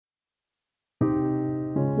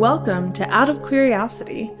Welcome to Out of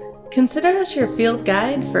Curiosity. Consider us your field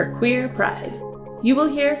guide for queer pride. You will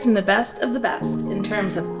hear from the best of the best in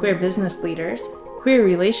terms of queer business leaders, queer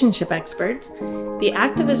relationship experts, the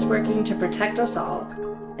activists working to protect us all,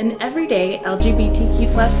 and everyday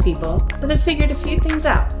LGBTQ+ people that have figured a few things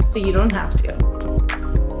out so you don't have to.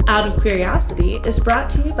 Out of Curiosity is brought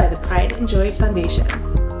to you by the Pride and Joy Foundation.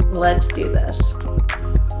 Let's do this.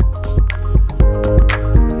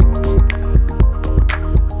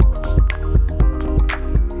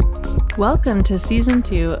 Welcome to Season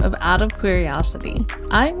 2 of Out of Curiosity.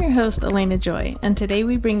 I'm your host, Elena Joy, and today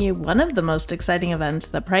we bring you one of the most exciting events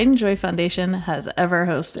the Pride and Joy Foundation has ever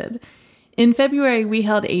hosted. In February, we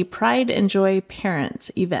held a Pride and Joy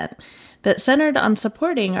Parents event that centered on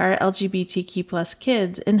supporting our LGBTQ+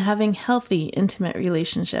 kids in having healthy, intimate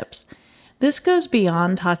relationships. This goes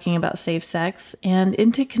beyond talking about safe sex and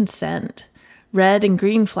into consent, red and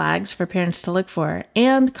green flags for parents to look for,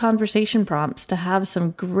 and conversation prompts to have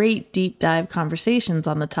some great deep dive conversations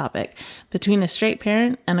on the topic between a straight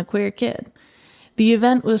parent and a queer kid. The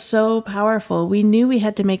event was so powerful, we knew we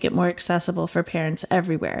had to make it more accessible for parents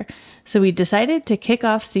everywhere, so we decided to kick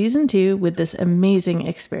off Season 2 with this amazing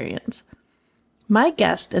experience. My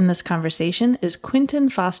guest in this conversation is Quinton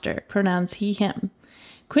Foster, pronouns he, him.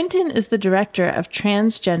 Quinton is the director of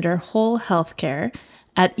transgender whole health care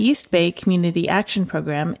at East Bay Community Action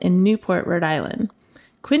Program in Newport, Rhode Island.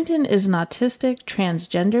 Quinton is an autistic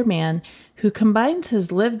transgender man who combines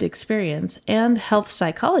his lived experience and health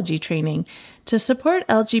psychology training to support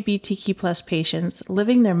LGBTQ+ patients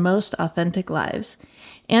living their most authentic lives,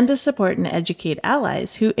 and to support and educate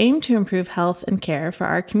allies who aim to improve health and care for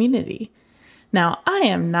our community. Now, I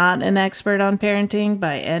am not an expert on parenting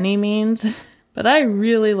by any means, but I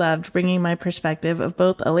really loved bringing my perspective of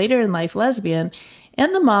both a later-in-life lesbian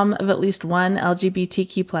and the mom of at least one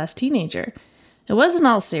LGBTQ+ teenager. It wasn't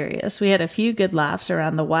all serious. We had a few good laughs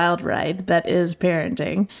around the wild ride that is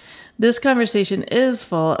parenting. This conversation is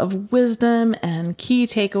full of wisdom and key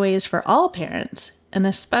takeaways for all parents, and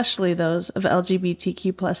especially those of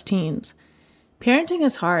LGBTQ+ teens. Parenting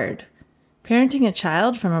is hard. Parenting a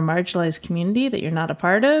child from a marginalized community that you're not a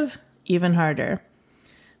part of, even harder.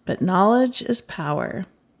 But knowledge is power,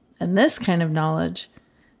 and this kind of knowledge,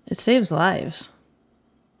 it saves lives.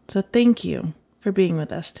 So thank you for being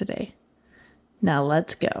with us today. Now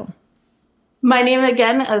let's go. My name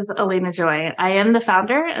again is Elena Joy. I am the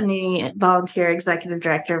founder and the volunteer executive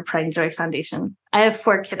director of Pride and Joy Foundation. I have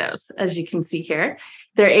 4 kiddos, as you can see here.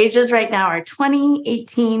 Their ages right now are 20,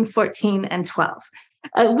 18, 14, and 12.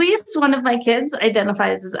 At least one of my kids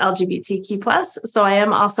identifies as LGBTQ+, so I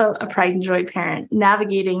am also a Pride and Joy parent,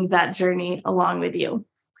 navigating that journey along with you.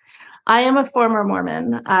 I am a former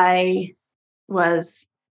Mormon. I was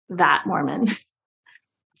that Mormon.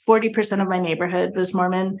 40% of my neighborhood was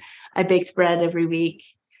Mormon. I baked bread every week.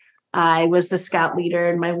 I was the scout leader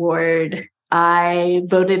in my ward. I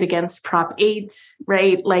voted against Prop 8,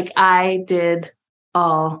 right? Like I did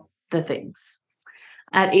all the things.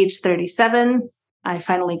 At age 37, I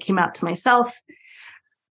finally came out to myself.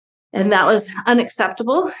 And that was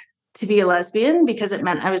unacceptable to be a lesbian because it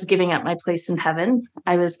meant I was giving up my place in heaven.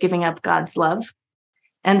 I was giving up God's love.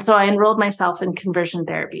 And so I enrolled myself in conversion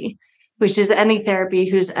therapy, which is any therapy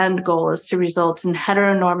whose end goal is to result in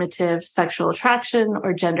heteronormative sexual attraction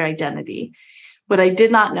or gender identity. What I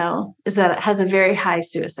did not know is that it has a very high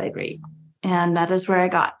suicide rate. And that is where I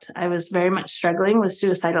got. I was very much struggling with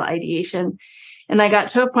suicidal ideation. And I got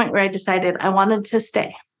to a point where I decided I wanted to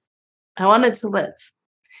stay. I wanted to live.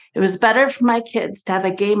 It was better for my kids to have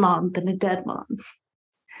a gay mom than a dead mom.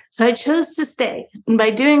 So I chose to stay. And by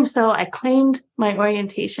doing so, I claimed my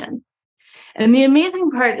orientation. And the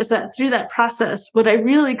amazing part is that through that process, what I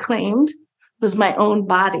really claimed was my own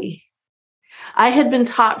body. I had been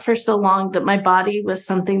taught for so long that my body was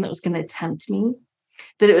something that was going to tempt me,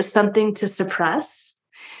 that it was something to suppress,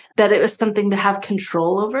 that it was something to have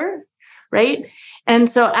control over, right? And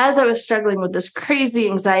so as I was struggling with this crazy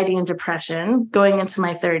anxiety and depression going into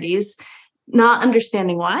my 30s, not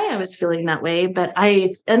understanding why I was feeling that way, but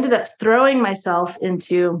I ended up throwing myself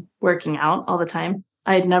into working out all the time.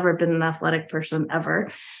 I had never been an athletic person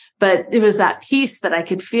ever, but it was that peace that I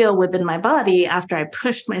could feel within my body after I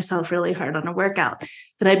pushed myself really hard on a workout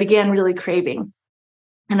that I began really craving.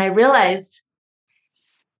 And I realized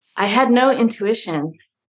I had no intuition.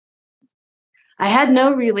 I had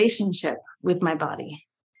no relationship with my body.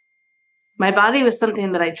 My body was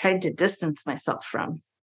something that I tried to distance myself from.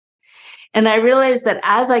 And I realized that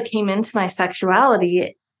as I came into my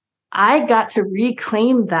sexuality, I got to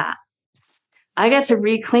reclaim that. I got to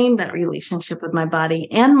reclaim that relationship with my body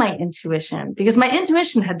and my intuition, because my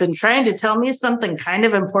intuition had been trying to tell me something kind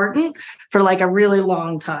of important for like a really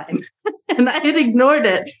long time. And I had ignored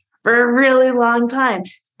it for a really long time.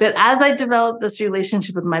 But as I developed this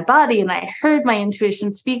relationship with my body and I heard my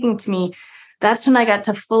intuition speaking to me, that's when I got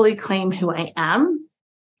to fully claim who I am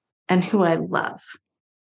and who I love.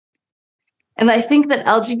 And I think that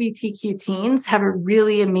LGBTQ teens have a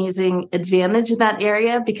really amazing advantage in that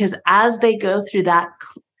area, because as they go through that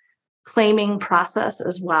claiming process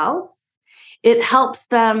as well, it helps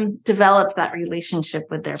them develop that relationship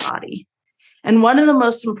with their body. And one of the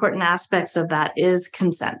most important aspects of that is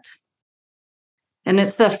consent. And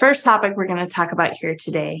it's the first topic we're going to talk about here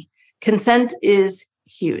today. Consent is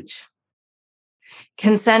huge.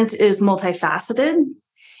 Consent is multifaceted,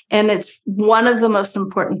 and it's one of the most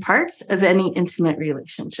important parts of any intimate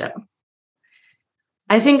relationship.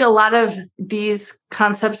 I think a lot of these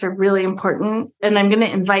concepts are really important, and I'm going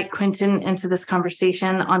to invite Quentin into this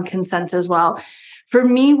conversation on consent as well. For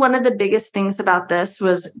me, one of the biggest things about this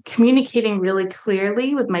was communicating really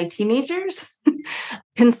clearly with my teenagers.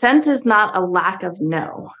 Consent is not a lack of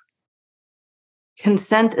no.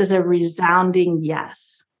 Consent is a resounding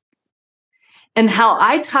yes. And how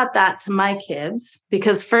I taught that to my kids,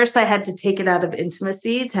 because first I had to take it out of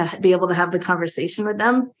intimacy to be able to have the conversation with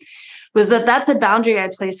them, was that that's a boundary I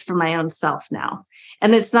place for my own self now.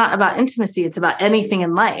 And it's not about intimacy, it's about anything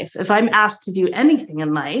in life. If I'm asked to do anything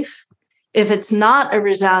in life, if it's not a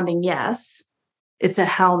resounding yes, it's a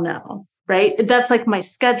hell no, right? That's like my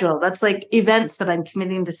schedule. That's like events that I'm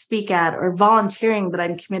committing to speak at or volunteering that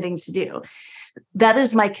I'm committing to do. That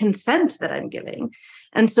is my consent that I'm giving.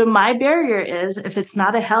 And so my barrier is, if it's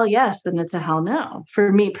not a hell yes, then it's a hell no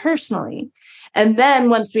for me personally. And then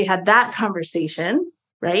once we had that conversation,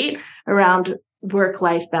 right, around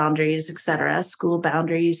work-life boundaries, et cetera, school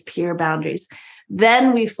boundaries, peer boundaries,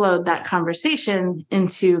 then we flowed that conversation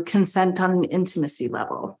into consent on an intimacy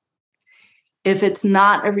level. If it's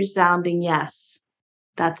not a resounding yes,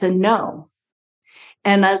 that's a no.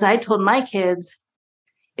 And as I told my kids,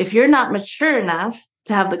 if you're not mature enough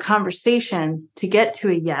to have the conversation to get to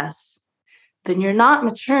a yes, then you're not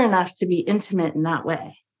mature enough to be intimate in that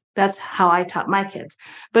way. That's how I taught my kids.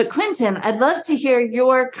 But Quentin, I'd love to hear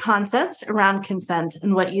your concepts around consent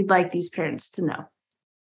and what you'd like these parents to know.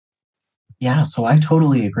 Yeah, so I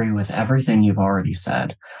totally agree with everything you've already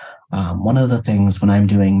said. One of the things when I'm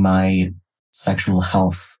doing my sexual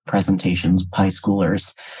health presentations with high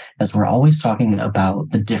schoolers is we're always talking about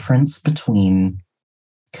the difference between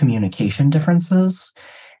communication differences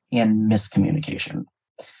and miscommunication.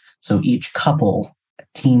 So each couple,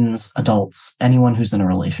 teens, adults, anyone who's in a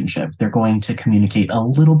relationship, they're going to communicate a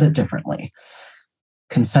little bit differently.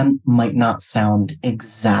 Consent might not sound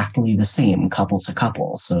exactly the same couple to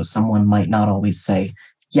couple. So someone might not always say,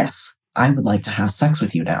 yes, I would like to have sex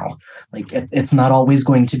with you now. Like it's not always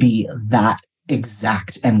going to be that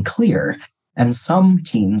exact and clear. And some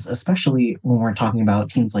teens, especially when we're talking about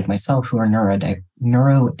teens like myself who are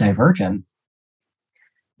neurodivergent,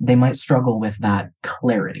 they might struggle with that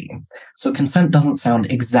clarity. So consent doesn't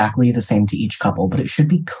sound exactly the same to each couple, but it should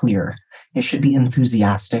be clear, it should be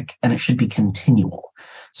enthusiastic, and it should be continual.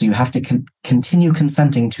 So you have to continue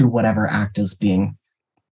consenting to whatever act is being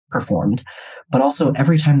performed, but also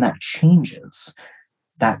every time that changes,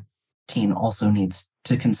 that teen also needs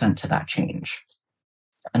to consent to that change.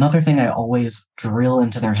 Another thing I always drill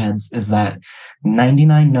into their heads is that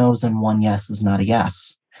 99 no's and 1 yes is not a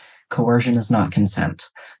yes. Coercion is not consent.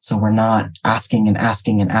 So we're not asking and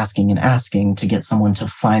asking and asking and asking to get someone to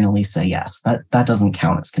finally say yes. That doesn't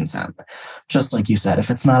count as consent. Just like you said, if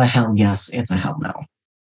it's not a hell yes, it's a hell no.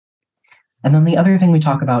 And then the other thing we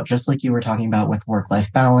talk about, just like you were talking about with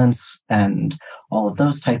work-life balance and all of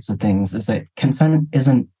those types of things, is that consent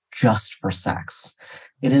isn't just for sex.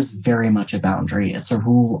 It is very much a boundary. It's a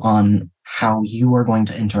rule on how you are going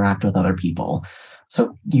to interact with other people.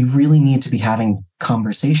 So you really need to be having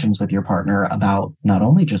conversations with your partner about not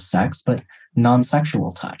only just sex, but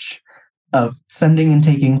non-sexual touch, of sending and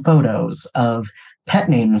taking photos, of pet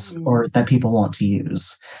names or that people want to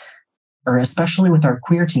use, or especially with our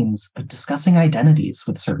queer teens, discussing identities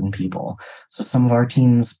with certain people. So some of our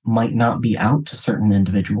teens might not be out to certain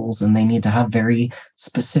individuals, and they need to have very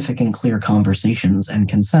specific and clear conversations and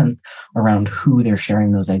consent around who they're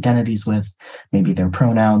sharing those identities with, maybe their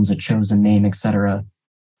pronouns, a chosen name, etc.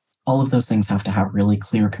 All of those things have to have really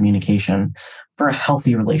clear communication for a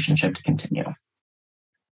healthy relationship to continue.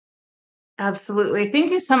 Absolutely. Thank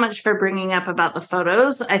you so much for bringing up about the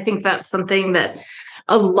photos. I think that's something that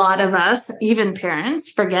a lot of us, even parents,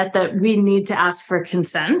 forget, that we need to ask for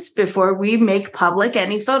consent before we make public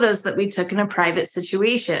any photos that we took in a private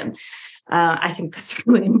situation. I think that's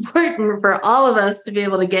really important for all of us to be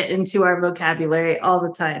able to get into our vocabulary all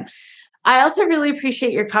the time. I also really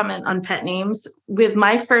appreciate your comment on pet names. With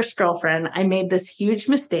my first girlfriend, I made this huge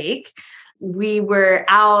mistake. We were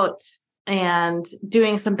out and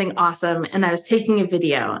doing something awesome, and I was taking a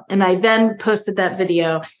video, and I then posted that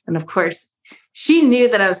video. And of course, she knew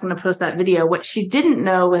that I was going to post that video. What she didn't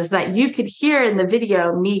know was that you could hear in the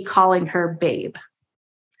video me calling her babe.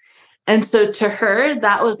 And so to her,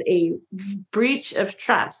 that was a breach of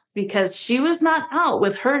trust, because she was not out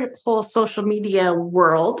with her whole social media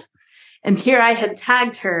world. And here I had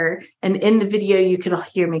tagged her, and in the video, you could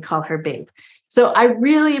hear me call her babe. So I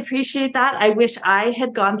really appreciate that. I wish I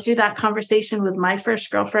had gone through that conversation with my first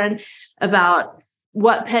girlfriend about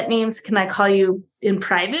what pet names can I call you in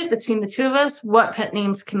private between the two of us? What pet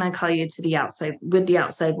names can I call you to the outside, with the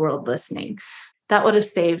outside world listening? That would have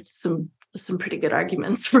saved some pretty good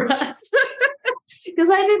arguments for us. Because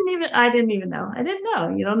I didn't even know. I didn't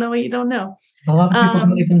know. You don't know what you don't know. A lot of people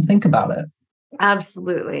don't even think about it.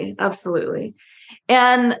 Absolutely. Absolutely.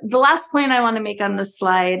 And the last point I want to make on this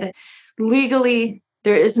slide: legally,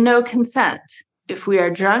 there is no consent if we are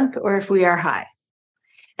drunk or if we are high.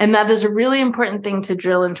 And that is a really important thing to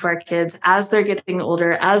drill into our kids as they're getting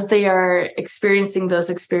older, as they are experiencing those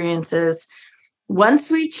experiences. Once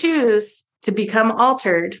we choose to become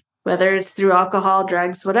altered, whether it's through alcohol,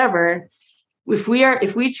 drugs, whatever, if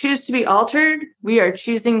we choose to be altered, we are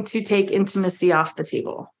choosing to take intimacy off the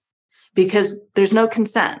table, because there's no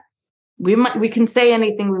consent. We can say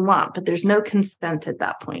anything we want, but there's no consent at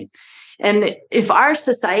that point. And if our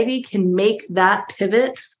society can make that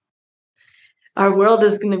pivot, our world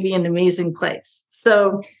is going to be an amazing place.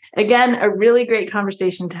 So again, a really great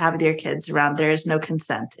conversation to have with your kids around there is no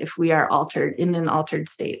consent if we are altered, in an altered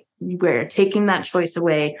state. We're taking that choice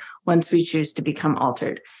away once we choose to become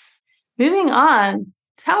altered. Moving on,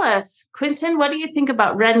 tell us, Quentin, what do you think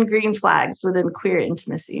about red and green flags within queer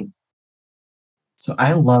intimacy? So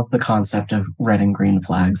I love the concept of red and green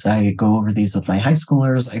flags. I go over these with my high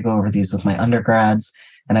schoolers, I go over these with my undergrads,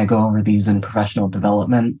 and I go over these in professional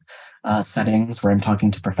development settings where I'm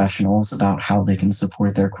talking to professionals about how they can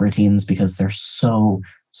support their queer teens, because they're so,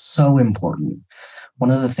 so important.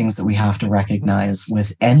 One of the things that we have to recognize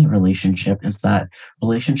with any relationship is that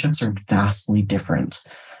relationships are vastly different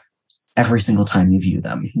every single time you view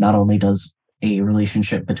them. Not only does a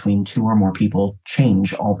relationship between two or more people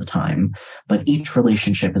change all the time, but each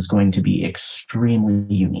relationship is going to be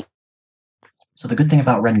extremely unique. So the good thing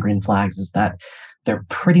about red and green flags is that they're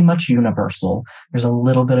pretty much universal. There's a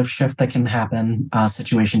little bit of shift that can happen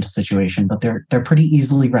situation to situation, but they're pretty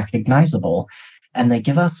easily recognizable. And they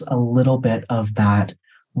give us a little bit of that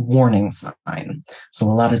warning sign. So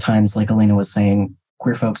a lot of times, like Elena was saying,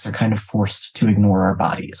 queer folks are kind of forced to ignore our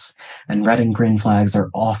bodies. And red and green flags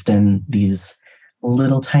are often these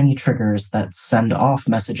little tiny triggers that send off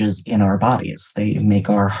messages in our bodies. They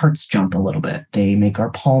make our hearts jump a little bit. They make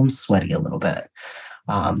our palms sweaty a little bit.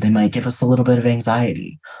 They might give us a little bit of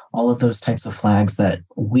anxiety. All of those types of flags that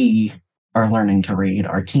we are learning to read,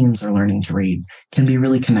 our teens are learning to read, can be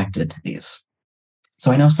really connected to these.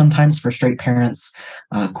 So I know sometimes for straight parents,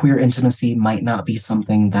 queer intimacy might not be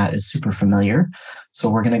something that is super familiar. So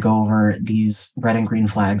we're going to go over these red and green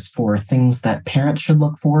flags for things that parents should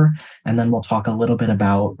look for. And then we'll talk a little bit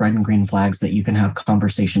about red and green flags that you can have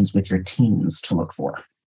conversations with your teens to look for.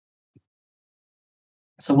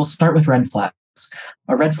 So we'll start with red flags.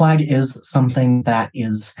 A red flag is something that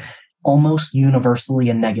is almost universally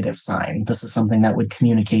a negative sign. This is something that would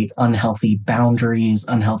communicate unhealthy boundaries,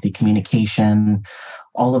 unhealthy communication,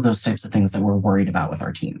 all of those types of things that we're worried about with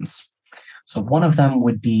our teens. So one of them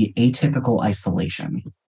would be atypical isolation.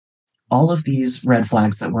 All of these red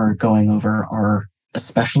flags that we're going over are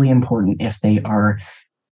especially important if they are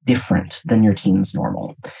different than your teen's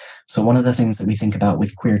normal. So one of the things that we think about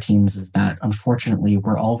with queer teens is that, unfortunately,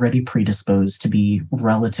 we're already predisposed to be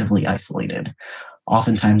relatively isolated.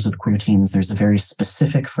 Oftentimes with queer teens, there's a very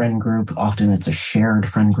specific friend group. Often it's a shared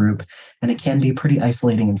friend group, and it can be pretty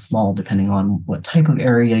isolating and small depending on what type of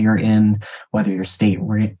area you're in, whether your state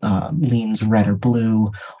leans red or blue.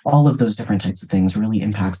 All of those different types of things really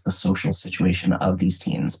impacts the social situation of these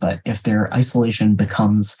teens. But if their isolation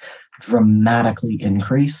becomes dramatically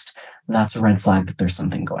increased, that's a red flag that there's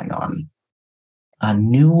something going on.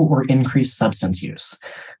 New or increased substance use.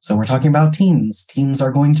 So we're talking about teens. Teens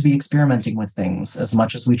are going to be experimenting with things. As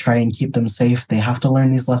much as we try and keep them safe, they have to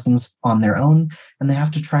learn these lessons on their own, and they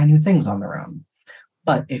have to try new things on their own.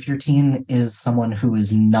 But if your teen is someone who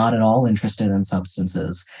is not at all interested in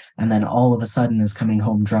substances, and then all of a sudden is coming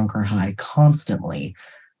home drunk or high constantly,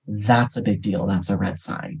 that's a big deal. That's a red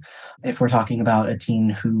sign. If we're talking about a teen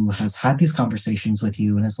who has had these conversations with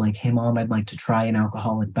you and is like, hey, mom, I'd like to try an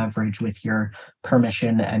alcoholic beverage with your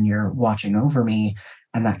permission and you're watching over me,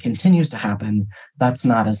 and that continues to happen, that's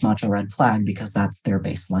not as much a red flag because that's their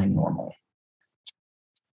baseline normal.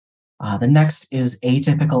 The next is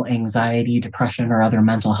atypical anxiety, depression, or other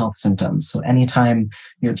mental health symptoms. So anytime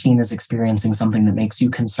your teen is experiencing something that makes you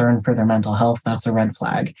concerned for their mental health, that's a red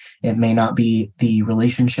flag. It may not be the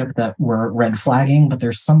relationship that we're red flagging, but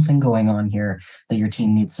there's something going on here that your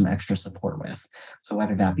teen needs some extra support with. So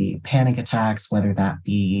whether that be panic attacks, whether that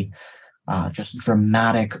be just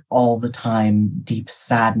dramatic all the time, deep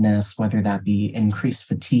sadness, whether that be increased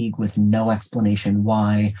fatigue with no explanation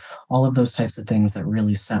why, all of those types of things that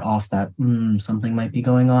really set off that something might be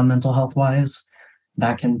going on mental health wise,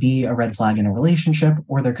 that can be a red flag in a relationship,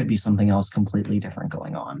 or there could be something else completely different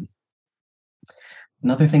going on.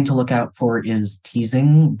 Another thing to look out for is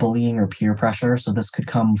teasing, bullying, or peer pressure. So this could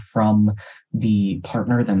come from the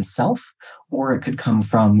partner themselves, or it could come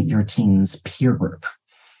from your teen's peer group.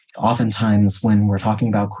 Oftentimes when we're talking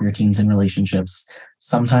about queer teens in relationships,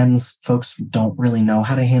 sometimes folks don't really know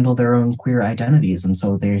how to handle their own queer identities, and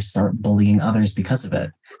so they start bullying others because of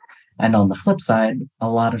it. And on the flip side, a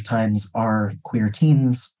lot of times our queer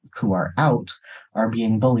teens who are out are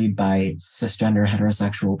being bullied by cisgender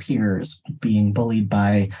heterosexual peers, being bullied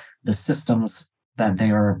by the systems that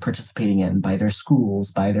they are participating in, by their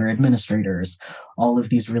schools, by their administrators, all of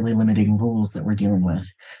these really limiting rules that we're dealing with.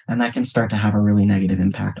 And that can start to have a really negative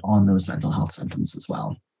impact on those mental health symptoms as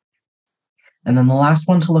well. And then the last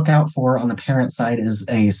one to look out for on the parent side is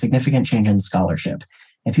a significant change in scholarship.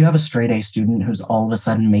 If you have a straight A student who's all of a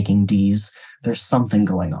sudden making Ds, there's something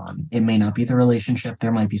going on. It may not be the relationship,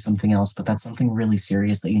 there might be something else, but that's something really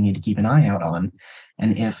serious that you need to keep an eye out on.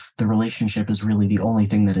 And if the relationship is really the only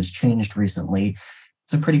thing that has changed recently,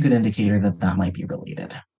 it's a pretty good indicator that that might be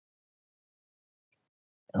related.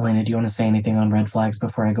 Elena, do you want to say anything on red flags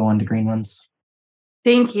before I go on to green ones?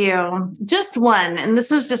 Thank you. Just one, and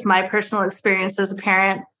this was just my personal experience as a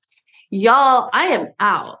parent. Y'all, I am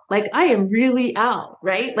out. Like, I am really out,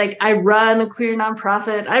 right? Like, I run a queer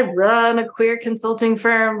nonprofit. I run a queer consulting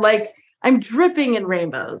firm. Like, I'm dripping in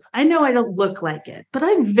rainbows. I know I don't look like it, but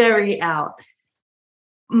I'm very out.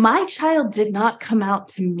 My child did not come out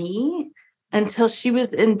to me until she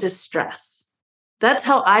was in distress. That's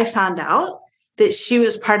how I found out that she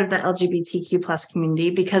was part of the LGBTQ plus community,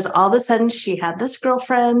 because all of a sudden she had this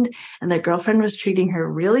girlfriend and the girlfriend was treating her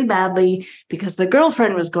really badly because the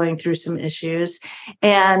girlfriend was going through some issues,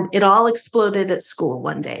 and it all exploded at school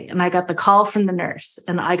one day. And I got the call from the nurse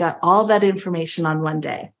and I got all that information on one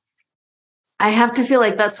day. I have to feel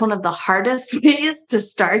like that's one of the hardest ways to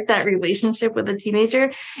start that relationship with a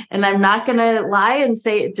teenager. And I'm not going to lie and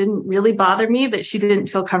say it didn't really bother me that she didn't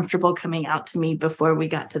feel comfortable coming out to me before we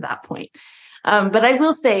got to that point. But I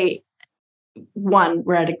will say, one,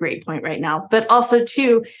 we're at a great point right now, but also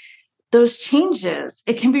two, those changes,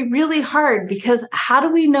 it can be really hard, because how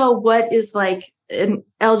do we know what is like an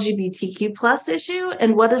LGBTQ plus issue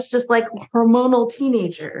and what is just like hormonal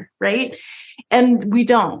teenager, right? And we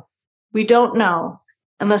don't know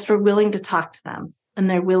unless we're willing to talk to them and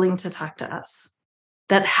they're willing to talk to us.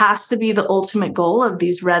 That has to be the ultimate goal of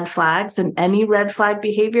these red flags, and any red flag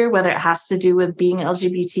behavior, whether it has to do with being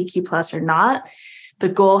LGBTQ plus or not. The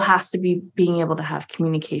goal has to be being able to have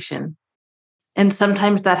communication. And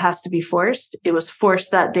sometimes that has to be forced. It was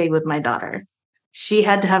forced that day with my daughter. She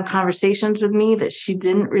had to have conversations with me that she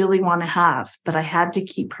didn't really want to have, but I had to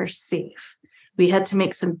keep her safe. We had to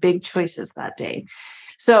make some big choices that day.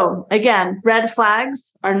 So again, red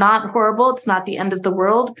flags are not horrible. It's not the end of the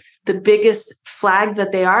world. The biggest flag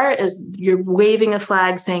that they are is you're waving a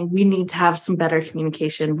flag saying we need to have some better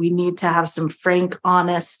communication. We need to have some frank,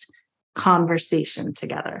 honest conversation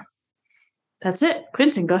together. That's it.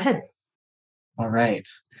 Quentin, go ahead. All right.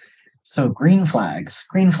 So green flags.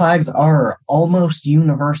 Green flags are almost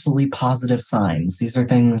universally positive signs. These are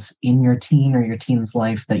things in your teen or your teen's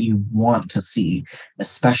life that you want to see,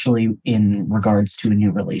 especially in regards to a new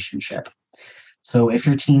relationship. So if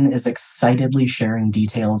your teen is excitedly sharing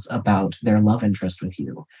details about their love interest with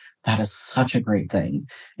you, that is such a great thing.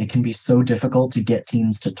 It can be so difficult to get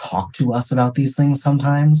teens to talk to us about these things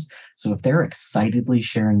sometimes. So if they're excitedly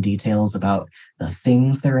sharing details about the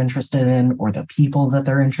things they're interested in or the people that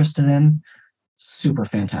they're interested in, super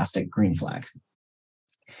fantastic green flag.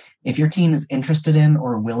 If your teen is interested in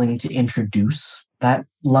or willing to introduce that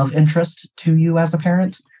love interest to you as a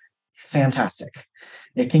parent, fantastic.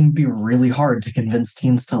 It can be really hard to convince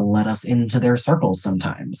teens to let us into their circles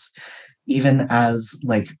sometimes. Even as,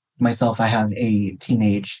 like myself, I have a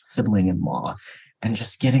teenage sibling-in-law, and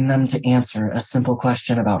just getting them to answer a simple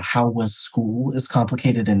question about how was school is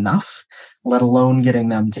complicated enough, let alone getting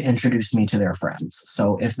them to introduce me to their friends.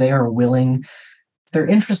 So if they are willing, they're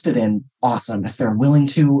interested in, awesome. If they're willing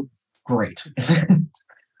to, great.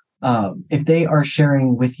 If they are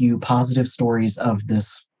sharing with you positive stories of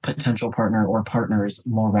this potential partner or partner's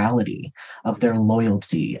morality, of their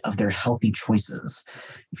loyalty, of their healthy choices,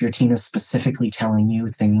 if your teen is specifically telling you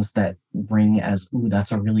things that ring as, ooh,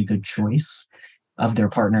 that's a really good choice of their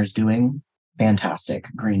partner's doing, fantastic,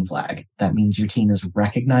 green flag. That means your teen is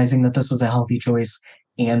recognizing that this was a healthy choice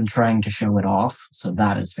and trying to show it off. So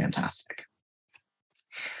that is fantastic.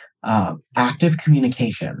 Active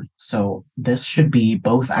communication. So this should be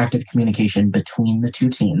both active communication between the two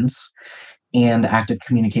teens and active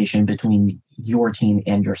communication between your teen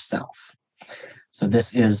and yourself. So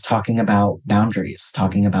this is talking about boundaries,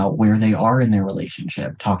 talking about where they are in their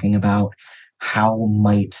relationship, talking about how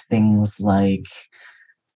might things like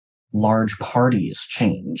large parties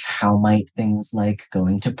change? How might things like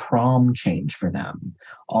going to prom change for them?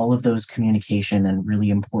 All of those communication and really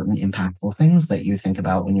important, impactful things that you think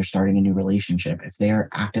about when you're starting a new relationship. If they're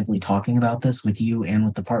actively talking about this with you and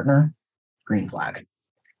with the partner, green flag.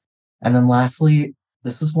 And then lastly,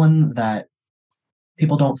 this is one that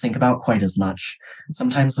people don't think about quite as much.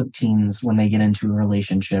 Sometimes with teens, when they get into a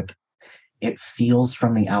relationship, it feels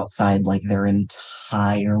from the outside like their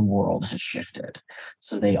entire world has shifted.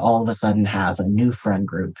 So they all of a sudden have a new friend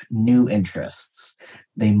group, new interests.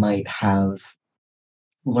 They might have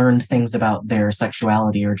learned things about their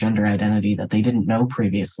sexuality or gender identity that they didn't know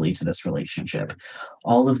previously to this relationship.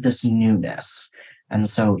 All of this newness. And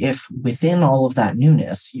so if within all of that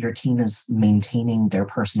newness, your teen is maintaining their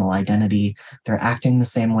personal identity, they're acting the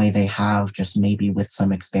same way they have, just maybe with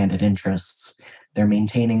some expanded interests, they're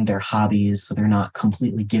maintaining their hobbies, so they're not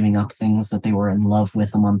completely giving up things that they were in love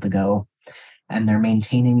with a month ago. And they're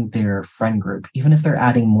maintaining their friend group. Even if they're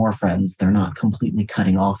adding more friends, they're not completely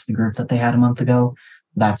cutting off the group that they had a month ago.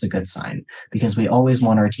 That's a good sign, because we always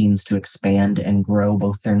want our teens to expand and grow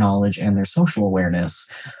both their knowledge and their social awareness.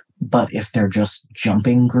 But if they're just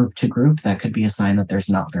jumping group to group, that could be a sign that there's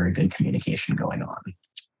not very good communication going on.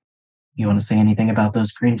 You want to say anything about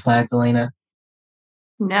those green flags, Elena?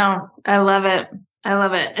 No, I love it. I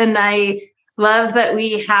love it. And I love that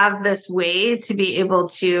we have this way to be able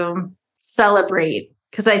to celebrate,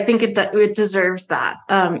 because I think it deserves that.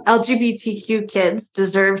 LGBTQ kids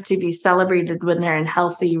deserve to be celebrated when they're in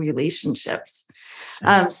healthy relationships.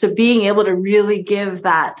 So being able to really give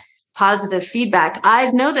that positive feedback.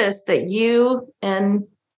 I've noticed that you and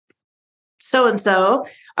so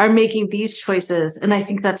are making these choices, and I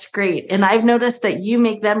think that's great. And I've noticed that you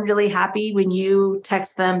make them really happy when you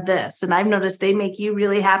text them this, and I've noticed they make you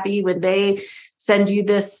really happy when they send you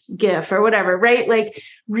this GIF or whatever, right? Like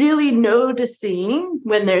really noticing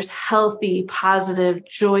when there's healthy, positive,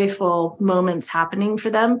 joyful moments happening for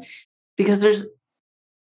them, because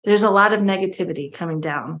there's a lot of negativity coming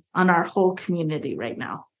down on our whole community right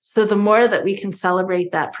now. So the more that we can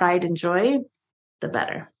celebrate that pride and joy, the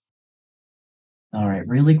better. All right,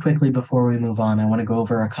 really quickly before we move on, I want to go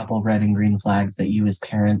over a couple red and green flags that you as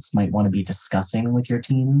parents might want to be discussing with your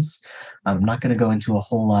teens. I'm not going to go into a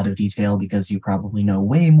whole lot of detail because you probably know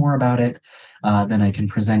way more about it than I can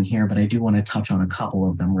present here, but I do want to touch on a couple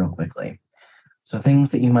of them real quickly. So things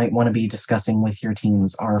that you might want to be discussing with your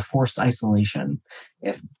teens are forced isolation.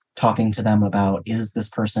 If talking to them about, is this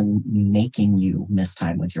person making you miss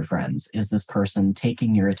time with your friends? Is this person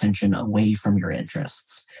taking your attention away from your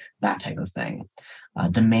interests? That type of thing.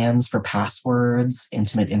 Demands for passwords,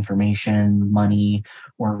 intimate information, money,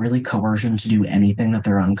 or really coercion to do anything that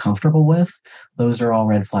they're uncomfortable with. Those are all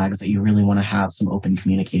red flags that you really want to have some open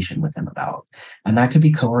communication with them about. And that could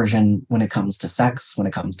be coercion when it comes to sex, when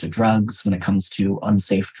it comes to drugs, when it comes to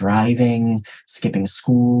unsafe driving, skipping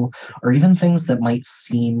school, or even things that might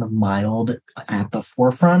seem mild at the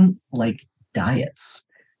forefront, like diets.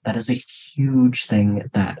 That is a huge thing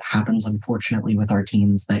that happens, unfortunately, with our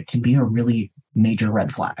teens that can be a really major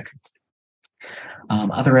red flag.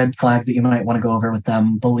 Other red flags that you might want to go over with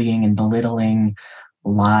them: bullying and belittling,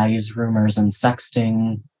 lies, rumors, and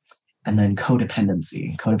sexting, and then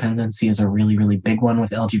codependency. Codependency is a really, really big one with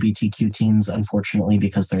LGBTQ teens, unfortunately,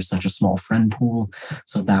 because there's such a small friend pool.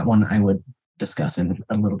 So that one I would discuss in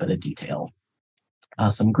a little bit of detail.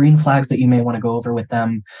 Some green flags that you may want to go over with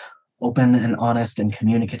them Open and honest and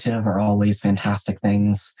communicative are always fantastic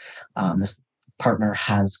things. This partner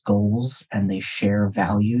has goals and they share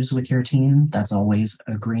values with your teen. That's always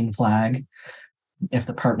a green flag. If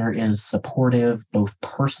the partner is supportive, both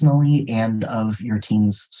personally and of your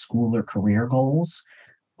teen's school or career goals,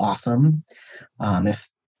 awesome. If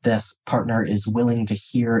this partner is willing to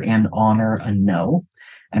hear and honor a no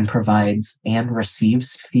and provides and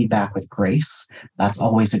receives feedback with grace, that's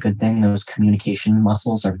always a good thing. Those communication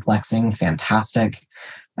muscles are flexing, fantastic.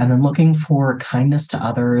 And then looking for kindness to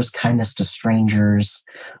others, kindness to strangers,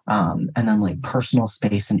 and then like personal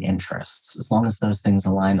space and interests. As long as those things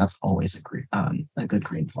align, that's always a good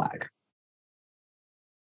green flag.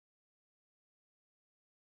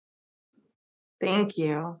 Thank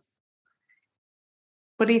you.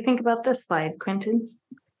 What do you think about this slide, Quentin?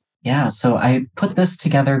 Yeah, so I put this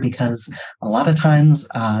together because a lot of times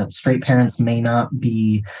straight parents may not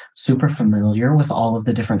be super familiar with all of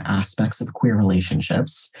the different aspects of queer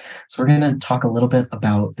relationships. So we're going to talk a little bit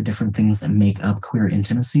about the different things that make up queer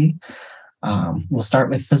intimacy. We'll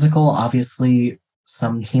start with physical. Obviously,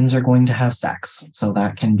 some teens are going to have sex. So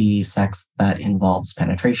that can be sex that involves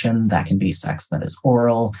penetration, that can be sex that is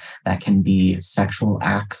oral, that can be sexual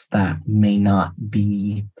acts that may not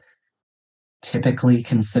be typically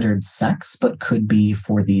considered sex, but could be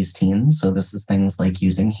for these teens. So this is things like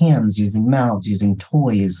using hands, using mouths, using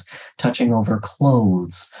toys, touching over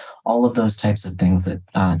clothes, all of those types of things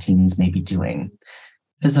that teens may be doing.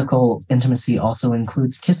 Physical intimacy also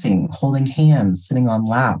includes kissing, holding hands, sitting on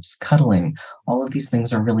laps, cuddling. All of these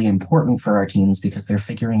things are really important for our teens because they're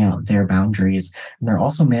figuring out their boundaries. And they're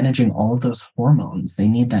also managing all of those hormones. They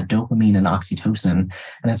need that dopamine and oxytocin.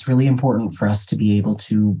 And it's really important for us to be able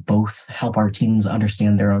to both help our teens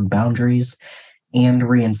understand their own boundaries and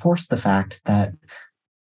reinforce the fact that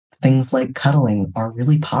things like cuddling are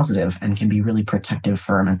really positive and can be really protective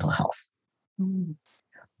for our mental health. Mm.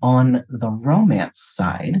 On the romance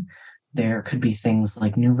side, there could be things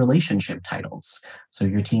like new relationship titles. So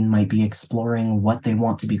your teen might be exploring what they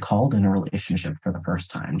want to be called in a relationship for the first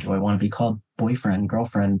time. Do I want to be called boyfriend,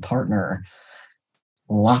 girlfriend, partner?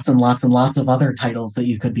 Lots and lots and lots of other titles that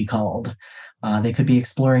you could be called. They could be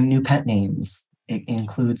exploring new pet names. It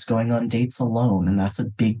includes going on dates alone, and that's a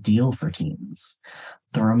big deal for teens.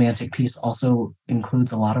 The romantic piece also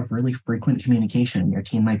includes a lot of really frequent communication. Your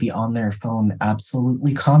teen might be on their phone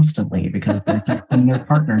absolutely constantly because they're texting their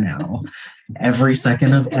partner now every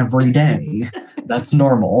second of every day. That's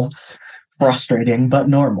normal, frustrating, but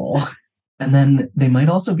normal. And then they might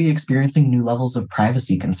also be experiencing new levels of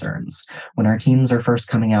privacy concerns. When our teens are first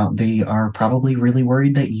coming out, they are probably really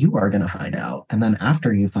worried that you are going to find out. And then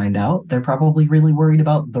after you find out, they're probably really worried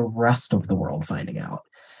about the rest of the world finding out.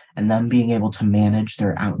 And them being able to manage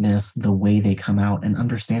their outness, the way they come out, and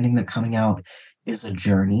understanding that coming out is a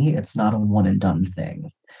journey. It's not a one and done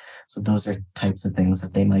thing. So those are types of things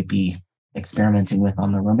that they might be experimenting with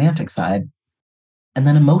on the romantic side. And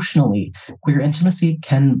then emotionally, queer intimacy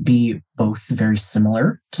can be both very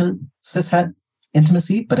similar to cishet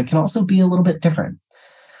intimacy, but it can also be a little bit different.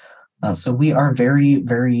 So we are very,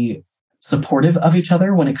 very supportive of each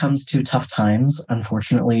other when it comes to tough times.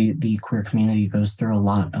 Unfortunately, the queer community goes through a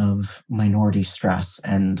lot of minority stress,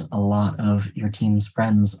 and a lot of your teen's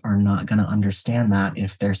friends are not going to understand that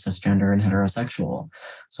if they're cisgender and heterosexual.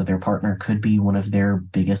 So their partner could be one of their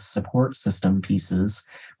biggest support system pieces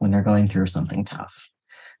when they're going through something tough.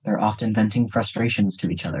 They're often venting frustrations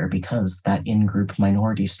to each other because that in-group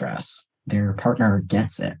minority stress, their partner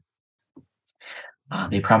gets it.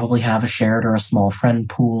 They probably have a shared or a small friend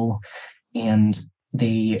pool, and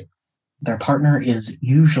their partner is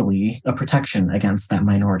usually a protection against that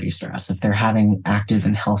minority stress. If they're having active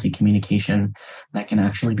and healthy communication, that can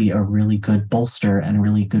actually be a really good bolster and a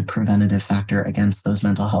really good preventative factor against those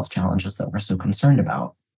mental health challenges that we're so concerned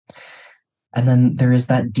about. And then there is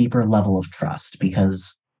that deeper level of trust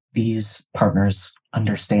because these partners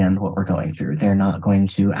understand what we're going through. They're not going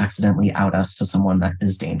to accidentally out us to someone that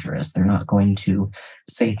is dangerous. They're not going to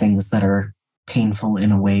say things that are painful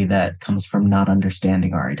in a way that comes from not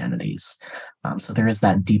understanding our identities. So there is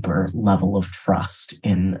that deeper level of trust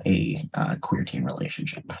in a queer teen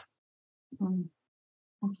relationship.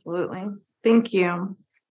 Absolutely. Thank you.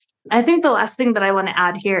 I think the last thing that I want to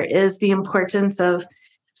add here is the importance of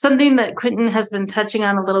something that Quentin has been touching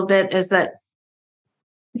on a little bit, is that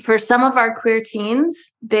for some of our queer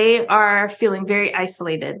teens, they are feeling very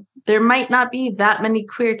isolated. There might not be that many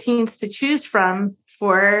queer teens to choose from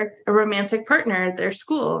for a romantic partner at their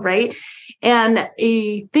school, right? And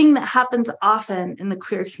a thing that happens often in the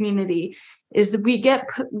queer community is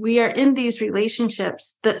that we are in these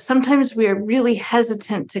relationships that sometimes we are really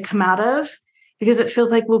hesitant to come out of. because it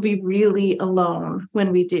feels like we'll be really alone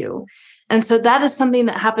when we do. And so that is something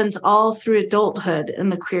that happens all through adulthood in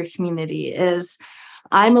the queer community is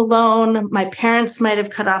I'm alone. My parents might have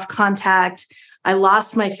cut off contact. I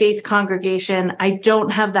lost my faith congregation. I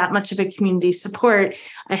don't have that much of a community support.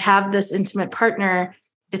 I have this intimate partner.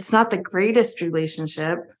 It's not the greatest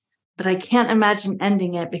relationship, but I can't imagine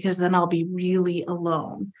ending it because then I'll be really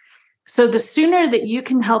alone. So the sooner that you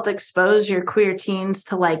can help expose your queer teens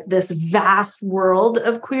to like this vast world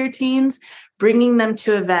of queer teens, bringing them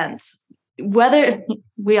to events, whether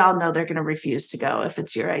we all know they're going to refuse to go if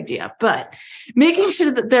it's your idea, but making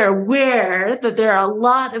sure that they're aware that there are a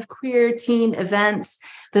lot of queer teen events,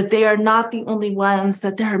 that they are not the only ones,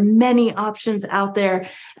 that there are many options out there,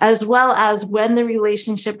 as well as when the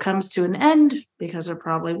relationship comes to an end, because it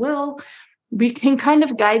probably will, we can kind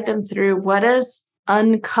of guide them through what does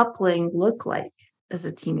uncoupling look like as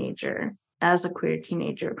a teenager, as a queer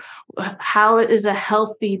teenager. How is a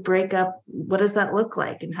healthy breakup? What does that look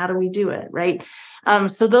like? And how do we do it? Right.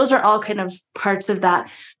 So those are all kind of parts of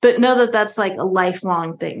that, but know that that's like a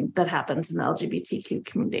lifelong thing that happens in the LGBTQ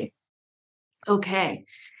community. Okay.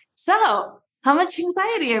 So how much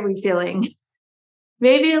anxiety are we feeling?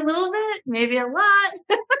 Maybe a little bit, maybe a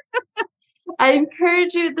lot. I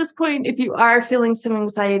encourage you at this point, if you are feeling some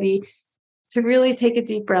anxiety, to really take a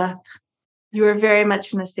deep breath. You are very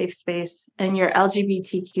much in a safe space, and your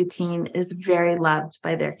LGBTQ teen is very loved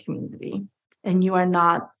by their community, and you are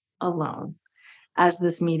not alone, as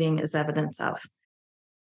this meeting is evidence of.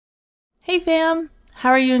 Hey fam, how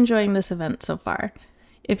are you enjoying this event so far?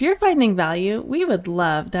 If you're finding value, we would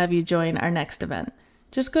love to have you join our next event.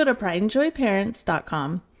 Just go to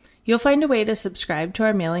prideandjoyparents.com. You'll find a way to subscribe to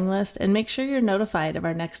our mailing list and make sure you're notified of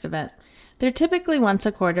our next event. They're typically once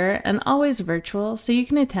a quarter and always virtual, so you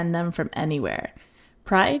can attend them from anywhere.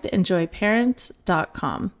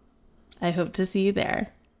 prideandjoyparents.com. I hope to see you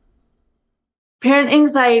there. Parent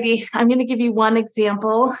anxiety. I'm going to give you one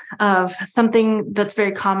example of something that's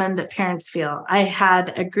very common that parents feel. I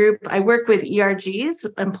had a group, I work with ERGs,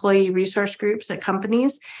 employee resource groups at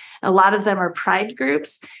companies. A lot of them are pride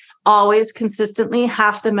groups. Always consistently,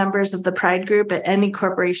 half the members of the pride group at any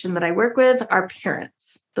corporation that I work with are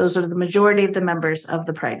parents. Those are the majority of the members of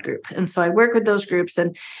the pride group. And so I work with those groups.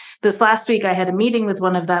 And this last week, I had a meeting with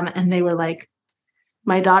one of them, and they were like,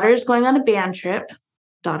 my daughter is going on a band trip.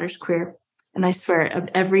 Daughter's queer. And I swear,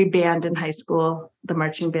 every band in high school, the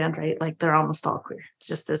marching band, right? Like they're almost all queer,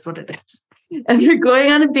 just is what it is. And they're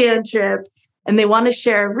going on a band trip, and they want to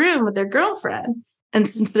share a room with their girlfriend. And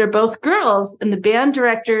since they're both girls and the band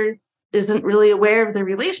director isn't really aware of their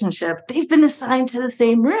relationship, they've been assigned to the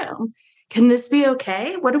same room. Can this be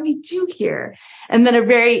okay? What do we do here? And then a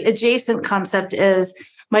very adjacent concept is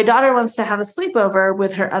my daughter wants to have a sleepover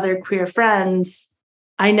with her other queer friends.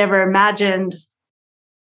 I never imagined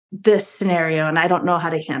this scenario, and I don't know how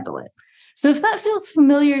to handle it. So if that feels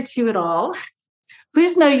familiar to you at all,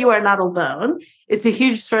 please know you are not alone. It's a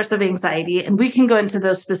huge source of anxiety, and we can go into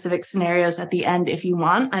those specific scenarios at the end if you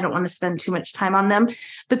want. I don't want to spend too much time on them,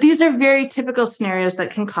 but these are very typical scenarios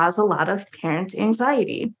that can cause a lot of parent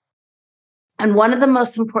anxiety. And one of the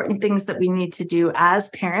most important things that we need to do as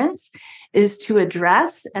parents is to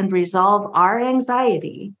address and resolve our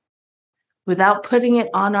anxiety without putting it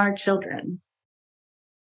on our children.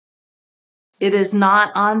 It is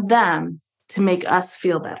not on them to make us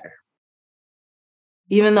feel better.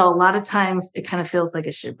 Even though a lot of times it kind of feels like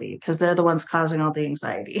it should be because they're the ones causing all the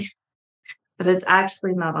anxiety, but it's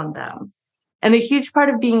actually not on them. And a huge part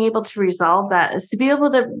of being able to resolve that is to be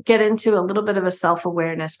able to get into a little bit of a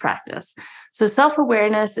self-awareness practice. So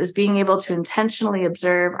self-awareness is being able to intentionally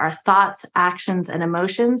observe our thoughts, actions, and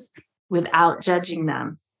emotions without judging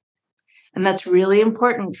them. And that's really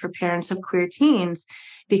important for parents of queer teens,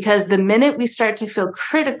 because the minute we start to feel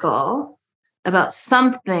critical about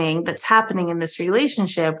something that's happening in this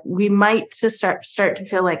relationship, we might start to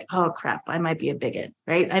feel like, oh crap, I might be a bigot,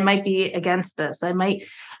 right? I might be against this. I might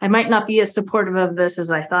not be as supportive of this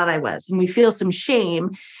as I thought I was. And we feel some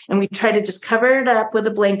shame, and we try to just cover it up with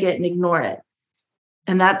a blanket and ignore it.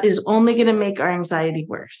 And that is only going to make our anxiety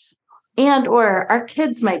worse. And or our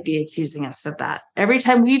kids might be accusing us of that. Every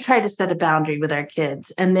time we try to set a boundary with our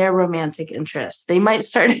kids and their romantic interests, they might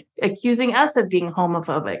start accusing us of being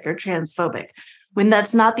homophobic or transphobic when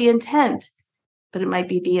that's not the intent, but it might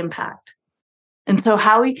be the impact. And so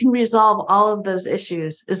how we can resolve all of those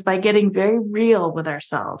issues is by getting very real with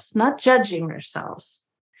ourselves, not judging ourselves,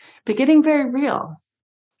 but getting very real.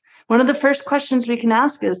 One of the first questions we can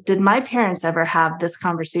ask is, did my parents ever have this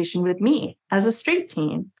conversation with me as a straight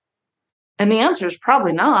teen? And the answer is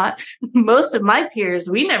probably not. Most of my peers,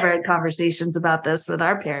 we never had conversations about this with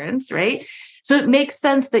our parents, right? So it makes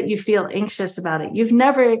sense that you feel anxious about it. You've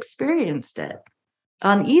never experienced it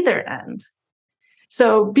on either end.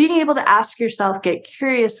 So being able to ask yourself, get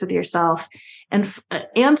curious with yourself, and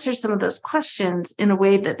answer some of those questions in a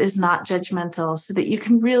way that is not judgmental so that you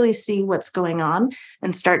can really see what's going on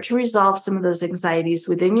and start to resolve some of those anxieties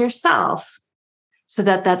within yourself so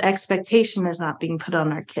that that expectation is not being put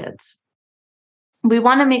on our kids. We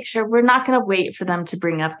want to make sure we're not going to wait for them to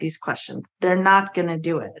bring up these questions. They're not going to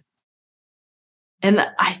do it. And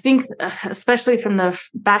I think, especially from the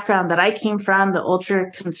background that I came from, the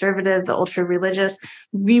ultra conservative, the ultra religious,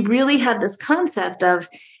 we really had this concept of,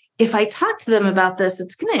 if I talk to them about this,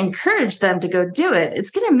 it's going to encourage them to go do it.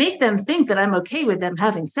 It's going to make them think that I'm okay with them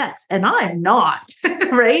having sex. And I'm not,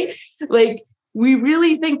 right? Like, we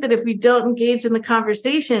really think that if we don't engage in the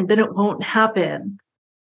conversation, then it won't happen.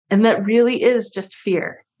 And that really is just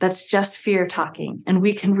fear. That's just fear talking. And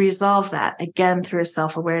we can resolve that again through a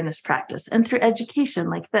self-awareness practice and through education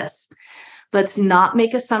like this. Let's not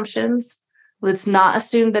make assumptions. Let's not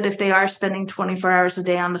assume that if they are spending 24 hours a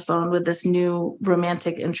day on the phone with this new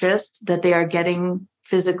romantic interest, that they are getting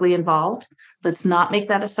physically involved. Let's not make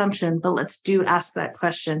that assumption, but let's do ask that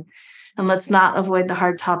question. And let's not avoid the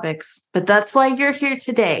hard topics. But that's why you're here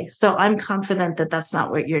today. So I'm confident that that's not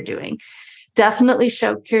what you're doing. Definitely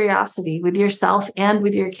show curiosity with yourself and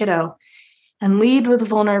with your kiddo, and lead with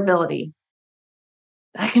vulnerability.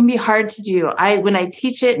 That can be hard to do. When I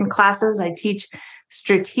teach it in classes, I teach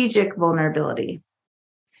strategic vulnerability.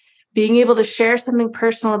 Being able to share something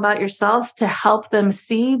personal about yourself to help them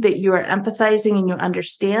see that you are empathizing and you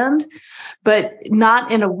understand, but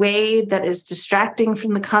not in a way that is distracting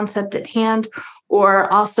from the concept at hand,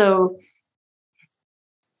 or also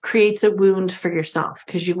creates a wound for yourself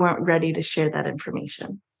because you weren't ready to share that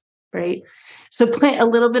information, right? So plan a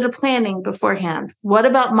little bit of planning beforehand. What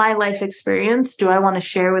about my life experience do I want to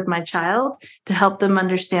share with my child to help them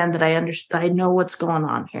understand that I know what's going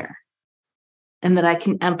on here and that I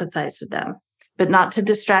can empathize with them, but not to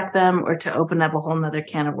distract them or to open up a whole nother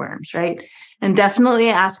can of worms, right? And definitely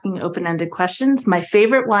asking open-ended questions. My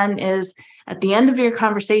favorite one is at the end of your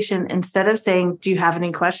conversation, instead of saying, "Do you have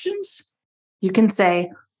any questions?" you can say,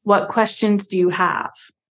 "What questions do you have?"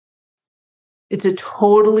 It's a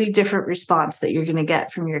totally different response that you're going to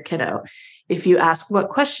get from your kiddo if you ask, "What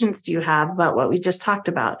questions do you have about what we just talked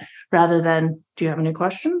about?" rather than, "Do you have any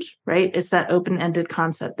questions?" Right? It's that open-ended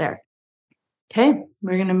concept there. Okay,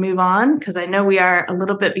 we're going to move on because I know we are a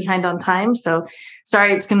little bit behind on time. So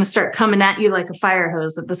sorry, it's going to start coming at you like a fire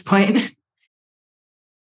hose at this point.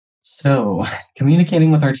 So,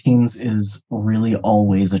 communicating with our teens is really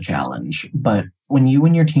always a challenge. But when you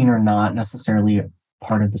and your teen are not necessarily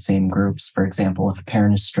part of the same groups, for example, if a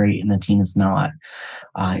parent is straight and the teen is not,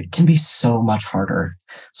 it can be so much harder.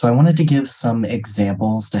 So, I wanted to give some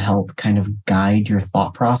examples to help kind of guide your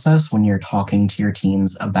thought process when you're talking to your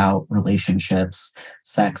teens about relationships,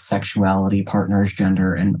 sex, sexuality, partners,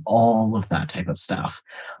 gender, and all of that type of stuff.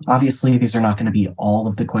 Obviously, these are not going to be all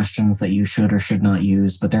of the questions that you should or should not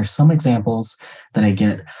use, but there are some examples that I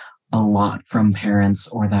get a lot from parents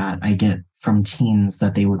or that I get from teens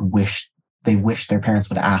that they wish their parents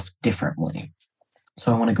would ask differently.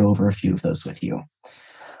 So I want to go over a few of those with you.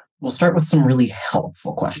 We'll start with some really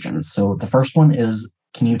helpful questions. So the first one is,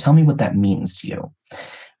 can you tell me what that means to you?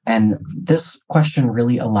 And this question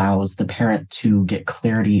really allows the parent to get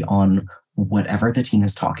clarity on whatever the teen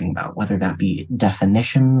is talking about, whether that be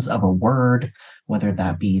definitions of a word, whether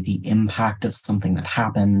that be the impact of something that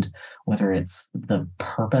happened, whether it's the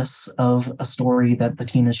purpose of a story that the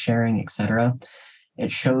teen is sharing, etc. It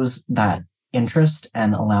shows that interest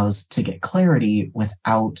and allows to get clarity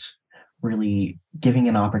without really giving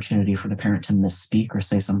an opportunity for the parent to misspeak or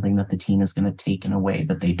say something that the teen is going to take in a way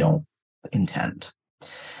that they don't intend.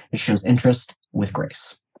 It shows interest with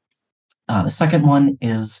grace. The second one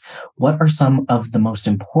is, what are some of the most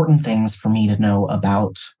important things for me to know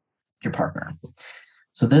about your partner?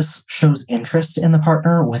 So this shows interest in the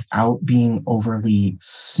partner without being overly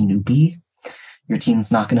snoopy. Your teen's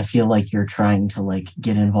not going to feel like you're trying to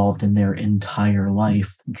get involved in their entire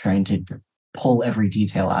life, trying to pull every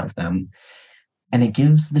detail out of them. And it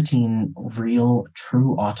gives the teen real,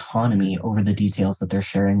 true autonomy over the details that they're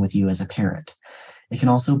sharing with you as a parent. It can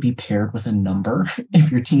also be paired with a number.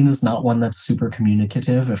 If your teen is not one that's super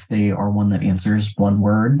communicative, if they are one that answers one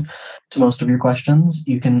word to most of your questions,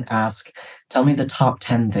 you can ask, tell me the top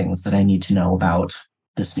 10 things that I need to know about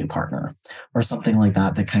this new partner, or something like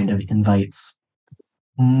that, that kind of invites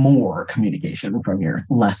more communication from your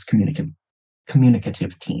less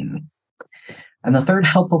communicative teen. And the third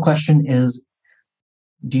helpful question is,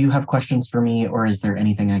 Do you have questions for me, or is there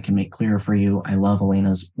anything I can make clearer for you? I love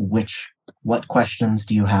Elena's what questions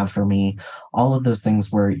do you have for me? All of those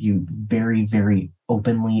things where you very, very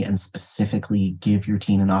openly and specifically give your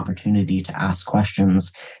teen an opportunity to ask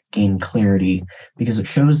questions, gain clarity, because it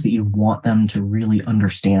shows that you want them to really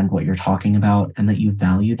understand what you're talking about and that you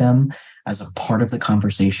value them as a part of the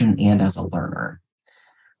conversation and as a learner.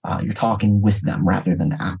 You're talking with them rather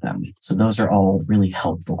than at them. So those are all really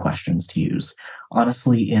helpful questions to use,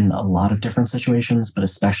 honestly, in a lot of different situations, but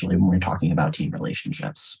especially when we're talking about teen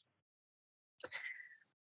relationships.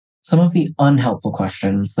 Some of the unhelpful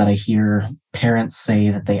questions that I hear parents say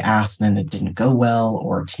that they asked and it didn't go well,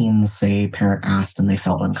 or teens say parent asked and they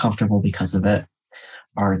felt uncomfortable because of it,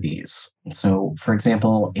 are these. So, for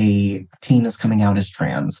example, a teen is coming out as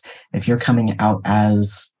trans. If you're coming out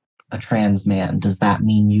as a trans man, does that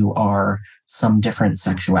mean you are some different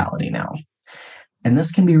sexuality now? And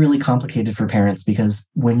this can be really complicated for parents because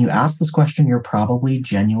when you ask this question, you're probably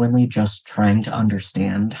genuinely just trying to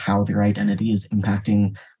understand how their identity is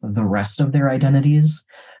impacting the rest of their identities.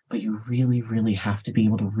 But you really, really have to be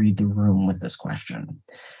able to read the room with this question.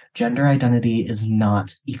 Gender identity is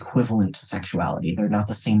not equivalent to sexuality. They're not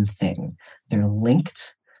the same thing. They're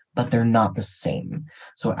linked, but they're not the same.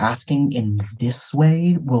 So asking in this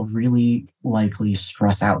way will really likely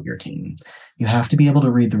stress out your teen. You have to be able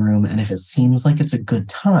to read the room, and if it seems like it's a good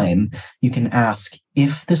time, you can ask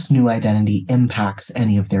if this new identity impacts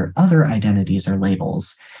any of their other identities or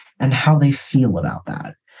labels and how they feel about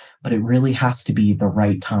that. But it really has to be the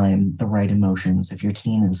right time, the right emotions. If your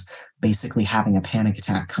teen is basically having a panic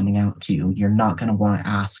attack coming out to you, you're not going to want to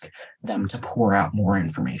ask them to pour out more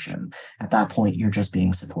information. At that point, you're just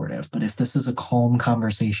being supportive. But if this is a calm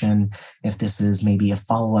conversation, if this is maybe a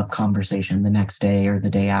follow-up conversation the next day or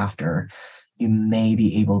the day after, you may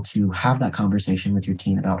be able to have that conversation with your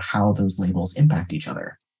teen about how those labels impact each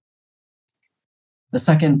other. The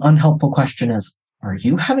second unhelpful question is, are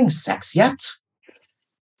you having sex yet?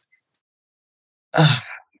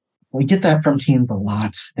 We get that from teens a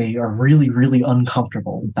lot. They are really, really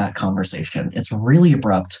uncomfortable with that conversation. It's really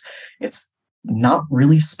abrupt. It's not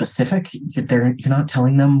really specific. You're not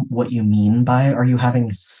telling them what you mean by "are you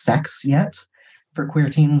having sex yet?" For queer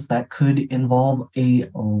teens, that could involve a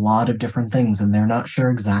lot of different things, and they're not sure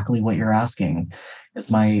exactly what you're asking.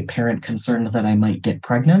 Is my parent concerned that I might get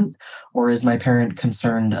pregnant? Or is my parent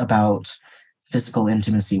concerned about physical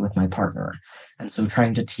intimacy with my partner? And so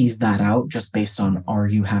trying to tease that out just based on "are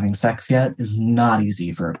you having sex yet?" is not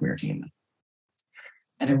easy for a queer teen.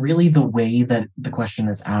 And it really, the way that the question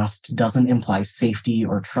is asked doesn't imply safety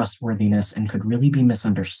or trustworthiness and could really be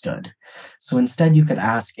misunderstood. So instead, you could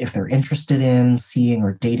ask if they're interested in seeing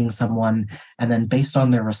or dating someone, and then based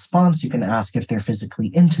on their response, you can ask if they're physically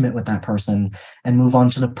intimate with that person and move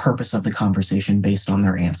on to the purpose of the conversation based on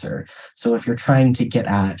their answer. So if you're trying to get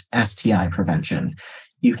at STI prevention,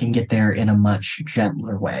 you can get there in a much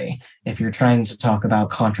gentler way. If you're trying to talk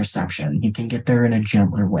about contraception, you can get there in a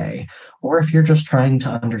gentler way. Or if you're just trying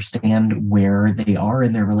to understand where they are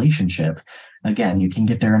in their relationship, again, you can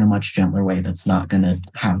get there in a much gentler way that's not going to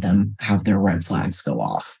have them have their red flags go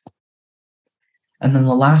off. And then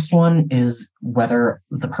the last one is whether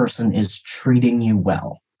the person is treating you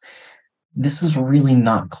well. This is really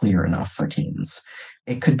not clear enough for teens.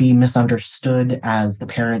 It could be misunderstood as the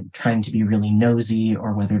parent trying to be really nosy,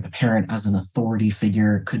 or whether the parent as an authority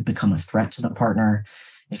figure could become a threat to the partner.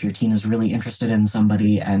 If your teen is really interested in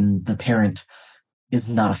somebody and the parent is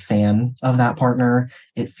not a fan of that partner,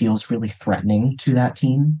 it feels really threatening to that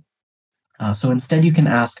teen. So instead, you can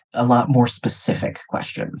ask a lot more specific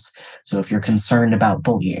questions. So if you're concerned about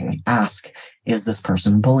bullying, ask, is this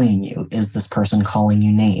person bullying you? Is this person calling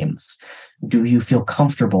you names? Do you feel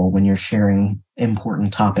comfortable when you're sharing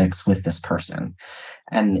important topics with this person?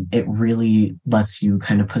 And it really lets you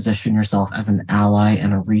kind of position yourself as an ally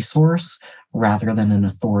and a resource rather than an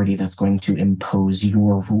authority that's going to impose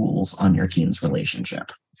your rules on your teen's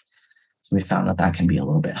relationship. So we found that that can be a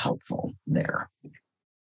little bit helpful there.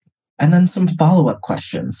 And then some follow-up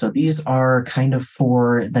questions. So these are kind of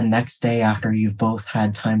for the next day after you've both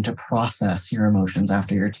had time to process your emotions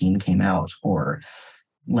after your teen came out, or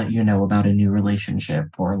let you know about a new relationship,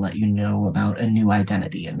 or let you know about a new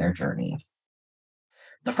identity in their journey.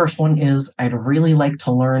 The first one is, I'd really like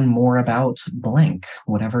to learn more about blank,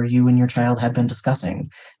 whatever you and your child had been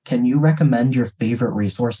discussing. Can you recommend your favorite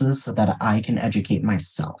resources so that I can educate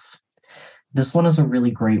myself? This one is a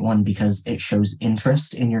really great one because it shows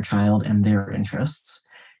interest in your child and their interests.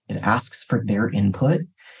 It asks for their input,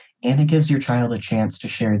 and it gives your child a chance to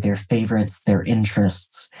share their favorites, their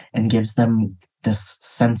interests, and gives them this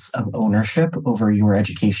sense of ownership over your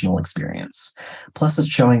educational experience. Plus, it's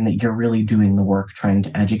showing that you're really doing the work trying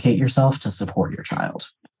to educate yourself to support your child.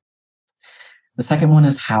 The second one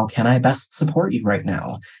is, how can I best support you right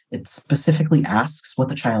now? It specifically asks what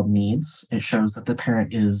the child needs. It shows that the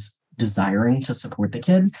parent is desiring to support the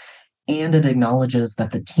kid, and it acknowledges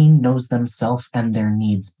that the teen knows themselves and their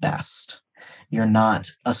needs best. You're not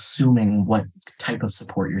assuming what type of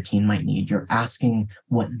support your teen might need. You're asking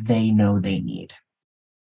what they know they need.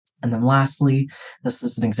 And then lastly, this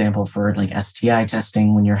is an example for like STI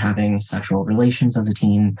testing when you're having sexual relations as a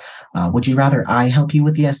teen. Would you rather I help you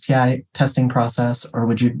with the STI testing process, or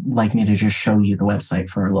would you like me to just show you the website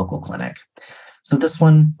for a local clinic? So this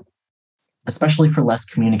one, especially for less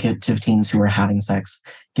communicative teens who are having sex,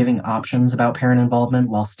 giving options about parent involvement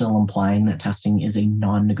while still implying that testing is a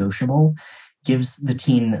non-negotiable gives the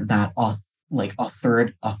teen that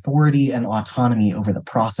authority and autonomy over the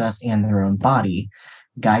process and their own body,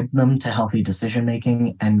 guides them to healthy decision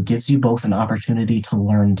making, and gives you both an opportunity to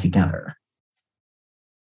learn together.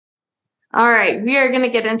 All right, we are going to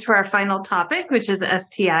get into our final topic, which is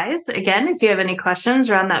STIs. Again, if you have any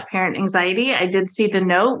questions around that parent anxiety, I did see the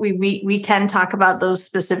note. We can talk about those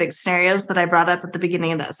specific scenarios that I brought up at the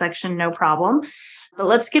beginning of that section, no problem. But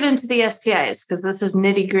let's get into the STIs, because this is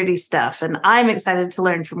nitty gritty stuff. And I'm excited to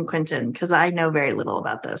learn from Quentin because I know very little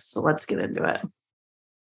about this. So let's get into it.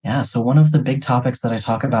 Yeah, so one of the big topics that I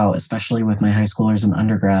talk about, especially with my high schoolers and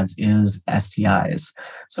undergrads, is STIs.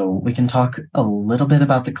 So we can talk a little bit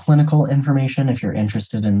about the clinical information if you're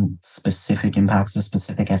interested in specific impacts of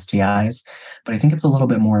specific STIs, but I think it's a little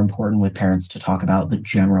bit more important with parents to talk about the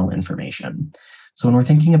general information. So when we're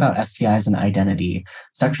thinking about STIs and identity,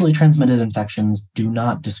 sexually transmitted infections do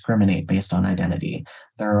not discriminate based on identity.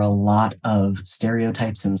 There are a lot of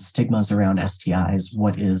stereotypes and stigmas around STIs,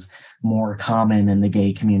 what is more common in the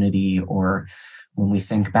gay community, or when we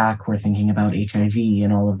think back, we're thinking about HIV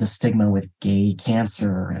and all of the stigma with gay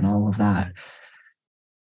cancer and all of that.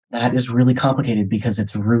 That is really complicated because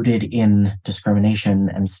it's rooted in discrimination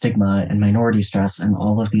and stigma and minority stress and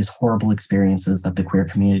all of these horrible experiences that the queer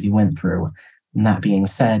community went through. And that being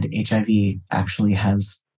said, HIV actually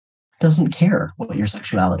doesn't care what your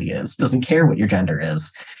sexuality is, doesn't care what your gender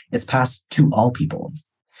is. It's passed to all people.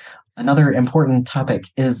 Another important topic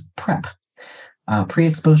is PrEP.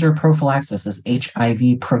 Pre-exposure prophylaxis is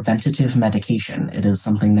HIV preventative medication. It is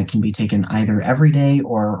something that can be taken either every day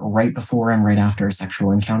or right before and right after a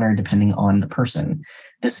sexual encounter, depending on the person.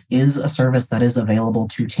 This is a service that is available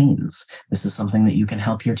to teens. This is something that you can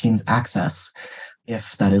help your teens access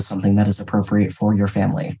if that is something that is appropriate for your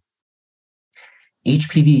family.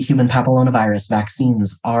 HPV, human papillomavirus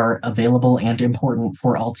vaccines, are available and important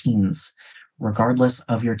for all teens. Regardless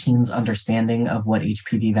of your teen's understanding of what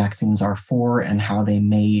HPV vaccines are for and how they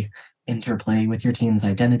may interplay with your teen's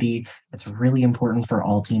identity, it's really important for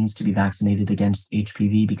all teens to be vaccinated against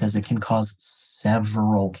HPV because it can cause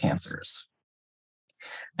several cancers.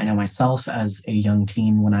 I know myself as a young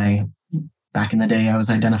teen, back in the day, I was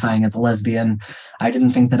identifying as a lesbian, I didn't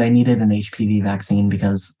think that I needed an HPV vaccine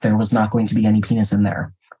because there was not going to be any penis in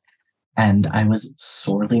there. And I was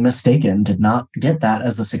sorely mistaken, did not get that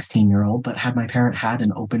as a 16-year-old, but had my parent had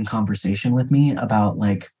an open conversation with me about,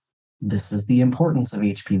 like, this is the importance of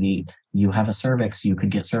HPV. You have a cervix, you could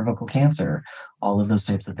get cervical cancer, all of those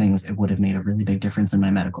types of things, it would have made a really big difference in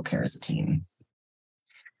my medical care as a teen.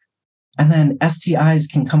 And then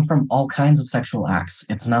STIs can come from all kinds of sexual acts.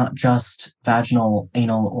 It's not just vaginal,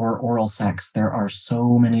 anal, or oral sex. There are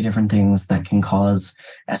so many different things that can cause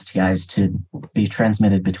STIs to be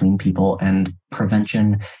transmitted between people. And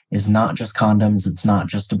prevention is not just condoms. It's not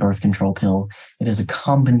just a birth control pill. It is a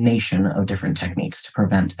combination of different techniques to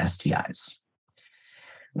prevent STIs.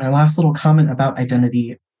 And our last little comment about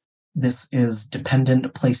identity. This is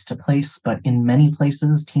dependent place to place, but in many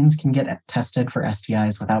places, teens can get tested for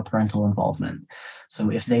STIs without parental involvement. So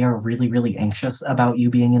if they are really, really anxious about you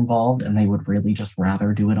being involved and they would really just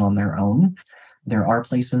rather do it on their own, there are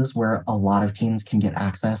places where a lot of teens can get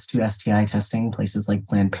access to STI testing, places like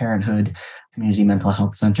Planned Parenthood, community mental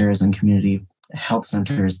health centers, and community health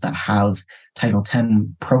centers that have Title X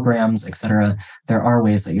programs, etc. There are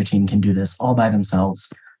ways that your teen can do this all by themselves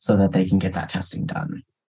so that they can get that testing done.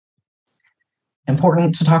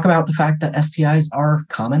 Important to talk about the fact that STIs are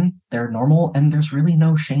common, they're normal, and there's really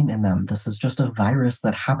no shame in them. This is just a virus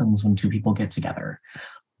that happens when two people get together.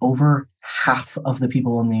 Over half of the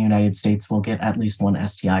people in the United States will get at least one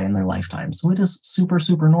STI in their lifetime, so it is super,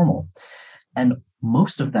 super normal. And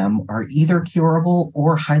most of them are either curable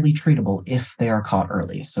or highly treatable if they are caught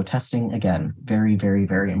early. So testing, again, very, very,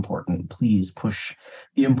 very important. Please push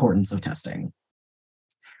the importance of testing.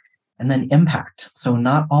 And then impact. So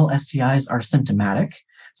not all STIs are symptomatic.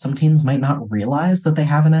 Some teens might not realize that they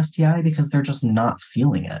have an STI because they're just not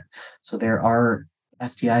feeling it. So there are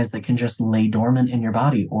STIs that can just lay dormant in your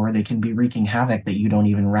body, or they can be wreaking havoc that you don't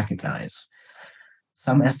even recognize.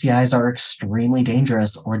 Some STIs are extremely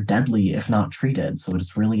dangerous or deadly if not treated. So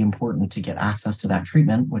it's really important to get access to that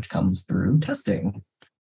treatment, which comes through testing.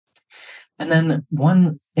 And then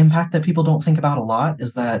one impact that people don't think about a lot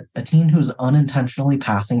is that a teen who's unintentionally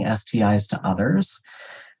passing STIs to others,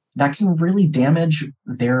 that can really damage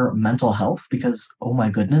their mental health because, oh my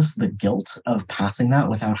goodness, the guilt of passing that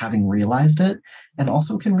without having realized it, and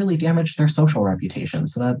also can really damage their social reputation.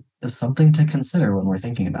 So that is something to consider when we're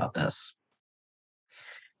thinking about this.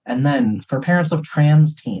 And then for parents of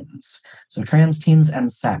trans teens, so trans teens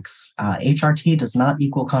and sex, HRT does not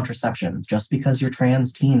equal contraception. Just because your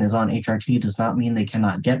trans teen is on HRT does not mean they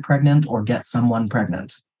cannot get pregnant or get someone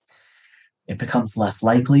pregnant. It becomes less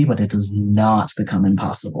likely, but it does not become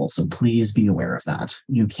impossible. So please be aware of that.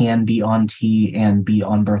 You can be on T and be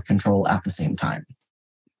on birth control at the same time.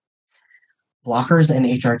 Blockers and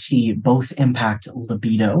HRT both impact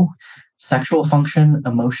libido, sexual function,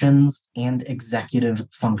 emotions, and executive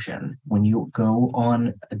function. When you go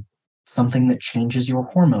on something that changes your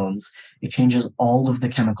hormones, it changes all of the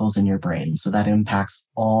chemicals in your brain. So that impacts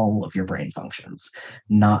all of your brain functions,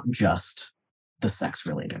 not just the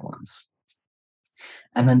sex-related ones.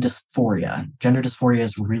 And then dysphoria. Gender dysphoria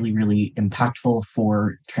is really, really impactful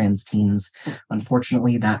for trans teens.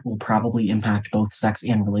 Unfortunately, that will probably impact both sex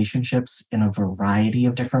and relationships in a variety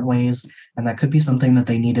of different ways. And that could be something that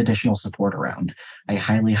they need additional support around. I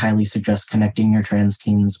highly, highly suggest connecting your trans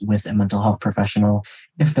teens with a mental health professional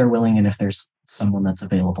if they're willing and if there's someone that's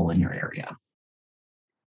available in your area.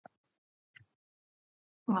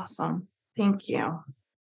 Awesome. Thank you.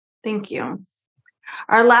 Thank you.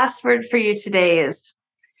 Our last word for you today is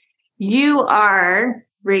you are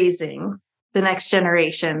raising the next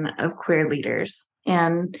generation of queer leaders.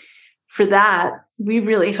 And for that, we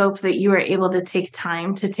really hope that you are able to take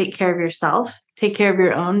time to take care of yourself, take care of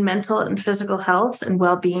your own mental and physical health and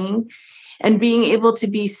well-being, and being able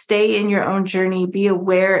to stay in your own journey, be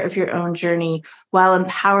aware of your own journey while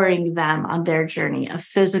empowering them on their journey of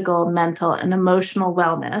physical, mental, and emotional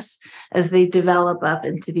wellness as they develop up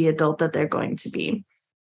into the adult that they're going to be.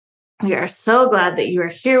 We are so glad that you are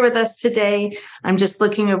here with us today. I'm just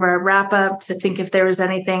looking over our wrap up to think if there was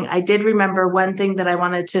anything. I did remember one thing that I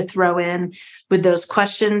wanted to throw in with those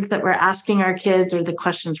questions that we're asking our kids or the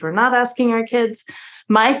questions we're not asking our kids.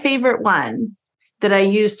 My favorite one that I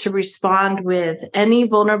use to respond with any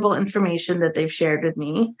vulnerable information that they've shared with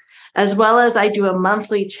me, as well as I do a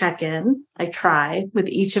monthly check-in. I try with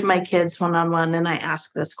each of my kids one-on-one, and I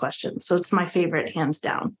ask this question. So it's my favorite, hands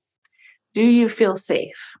down. Do you feel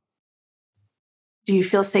safe? Do you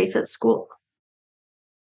feel safe at school?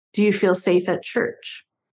 Do you feel safe at church?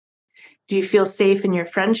 Do you feel safe in your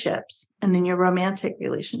friendships and in your romantic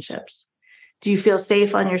relationships? Do you feel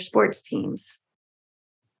safe on your sports teams?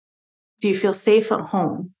 Do you feel safe at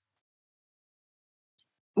home?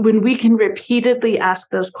 When we can repeatedly ask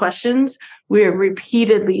those questions, we are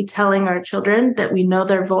repeatedly telling our children that we know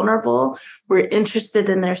they're vulnerable, we're interested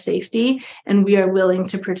in their safety, and we are willing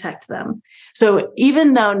to protect them. So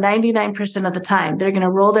even though 99% of the time they're going to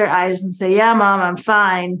roll their eyes and say, yeah, Mom, I'm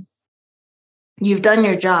fine, you've done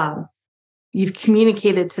your job. You've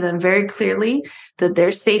communicated to them very clearly that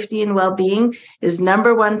their safety and well-being is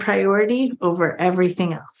number one priority over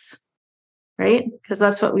everything else, right? Because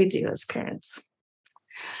that's what we do as parents.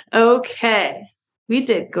 Okay, we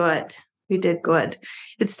did good. We did good.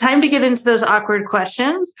 It's time to get into those awkward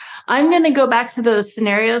questions. I'm going to go back to those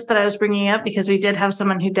scenarios that I was bringing up because we did have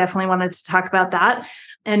someone who definitely wanted to talk about that.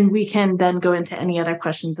 And we can then go into any other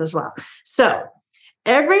questions as well. So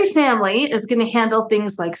every family is going to handle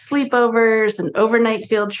things like sleepovers and overnight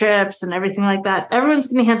field trips and everything like that. Everyone's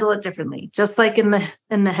going to handle it differently, just like in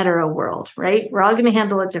the hetero world, right? We're all going to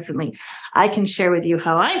handle it differently. I can share with you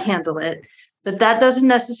how I handle it, but that doesn't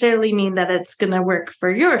necessarily mean that it's going to work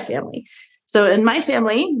for your family. So in my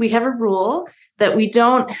family, we have a rule that we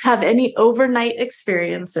don't have any overnight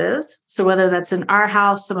experiences. So whether that's in our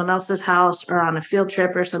house, someone else's house, or on a field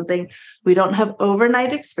trip or something, we don't have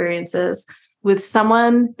overnight experiences with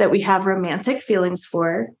someone that we have romantic feelings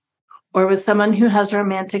for, or with someone who has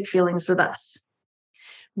romantic feelings with us.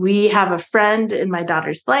 We have a friend in my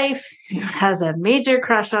daughter's life who has a major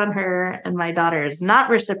crush on her, and my daughter is not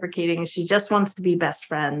reciprocating. She just wants to be best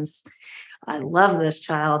friends. I love this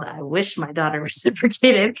child. I wish my daughter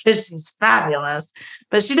reciprocated because she's fabulous,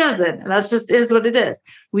 but she doesn't. And that's just is what it is.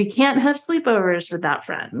 We can't have sleepovers with that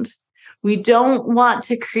friend. We don't want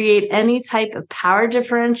to create any type of power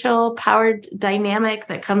differential, power dynamic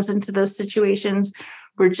that comes into those situations.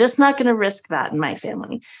 We're just not going to risk that in my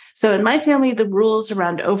family. So in my family, the rules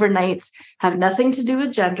around overnights have nothing to do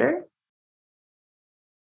with gender.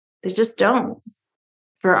 They just don't.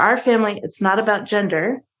 For our family, it's not about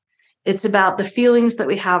gender. It's about the feelings that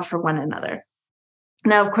we have for one another.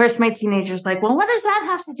 Now, of course, my teenager's like, well, what does that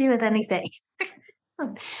have to do with anything?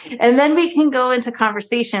 And then we can go into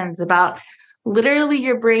conversations about literally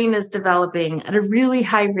your brain is developing at a really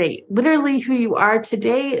high rate. Literally who you are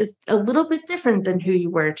today is a little bit different than who you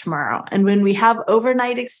were tomorrow. And when we have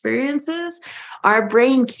overnight experiences, our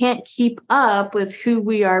brain can't keep up with who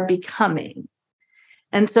we are becoming.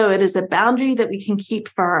 And so it is a boundary that we can keep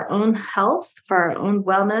for our own health, for our own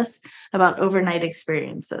wellness about overnight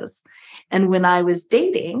experiences. And when I was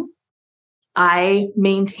dating, I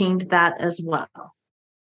maintained that as well.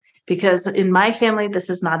 Because in my family, this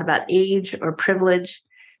is not about age or privilege.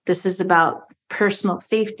 This is about personal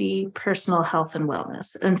safety, personal health, and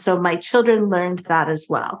wellness. And so my children learned that as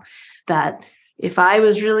well, that if I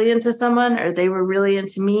was really into someone or they were really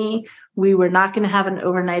into me, we were not going to have an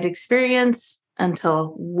overnight experience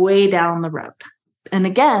until way down the road. And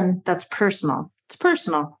again, that's personal. It's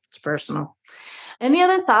personal. It's personal. Any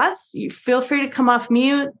other thoughts? You feel free to come off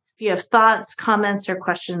mute if you have thoughts, comments, or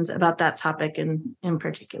questions about that topic in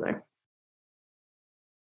particular.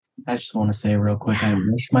 I just want to say real quick, I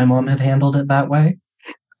wish my mom had handled it that way.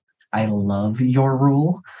 I love your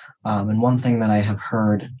rule. And one thing that I have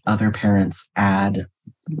heard other parents add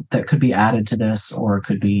that could be added to this or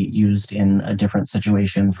could be used in a different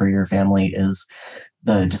situation for your family is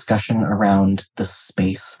the discussion around the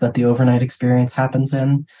space that the overnight experience happens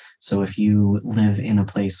in. So if you live in a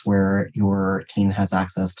place where your teen has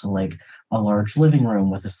access to like a large living room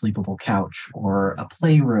with a sleepable couch or a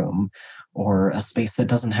playroom or a space that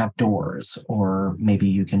doesn't have doors, or maybe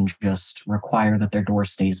you can just require that their door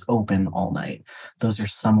stays open all night. Those are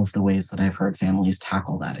some of the ways that I've heard families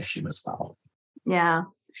tackle that issue as well. Yeah.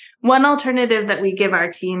 One alternative that we give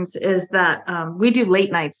our teens is that we do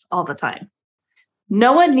late nights all the time.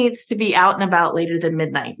 No one needs to be out and about later than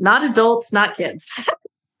midnight. Not adults, not kids.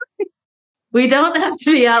 We don't have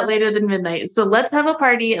to be out later than midnight. So let's have a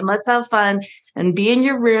party and let's have fun and be in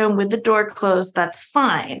your room with the door closed. That's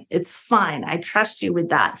fine. It's fine. I trust you with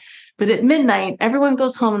that. But at midnight, everyone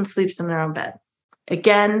goes home and sleeps in their own bed.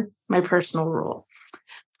 Again, my personal rule.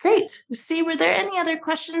 Great. See, were there any other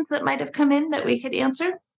questions that might have come in that we could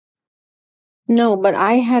answer? No, but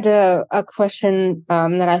I had a question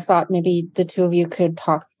that I thought maybe the two of you could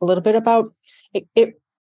talk a little bit about. It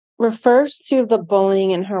refers to the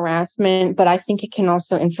bullying and harassment, but I think it can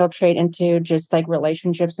also infiltrate into just like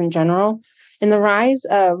relationships in general. In the rise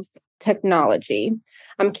of technology,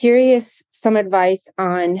 I'm curious some advice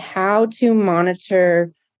on how to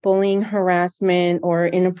monitor bullying, harassment, or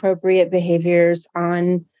inappropriate behaviors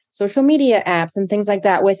on social media apps and things like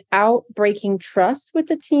that without breaking trust with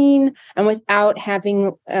the teen and without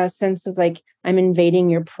having a sense of like, I'm invading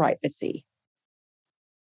your privacy.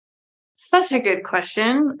 Such a good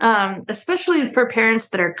question, especially for parents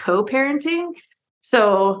that are co-parenting.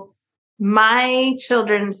 So my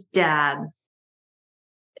children's dad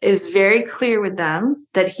is very clear with them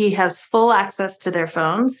that he has full access to their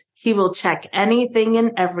phones. He will check anything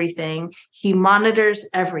and everything. He monitors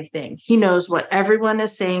everything. He knows what everyone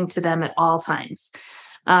is saying to them at all times.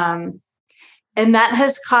 And that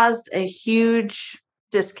has caused a huge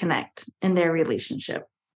disconnect in their relationship.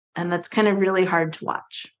 And that's kind of really hard to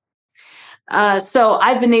watch. So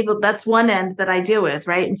I've been that's one end that I deal with,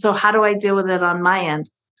 right? And so how do I deal with it on my end?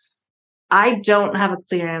 I don't have a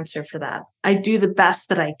clear answer for that. I do the best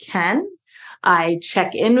that I can. I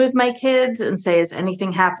check in with my kids and say, is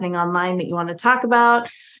anything happening online that you want to talk about?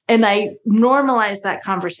 And I normalize that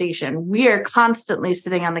conversation. We are constantly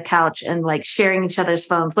sitting on the couch and like sharing each other's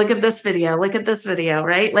phones. Look at this video. Look at this video,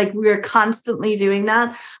 right? Like we're constantly doing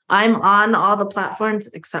that. I'm on all the platforms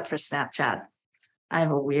except for Snapchat. I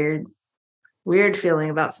have a weird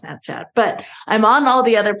feeling about Snapchat, but I'm on all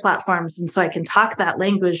the other platforms. And so I can talk that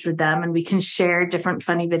language with them and we can share different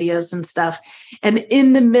funny videos and stuff. And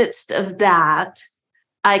in the midst of that,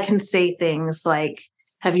 I can say things like,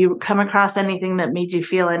 have you come across anything that made you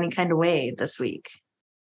feel any kind of way this week?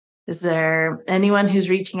 Is there anyone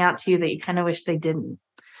who's reaching out to you that you kind of wish they didn't?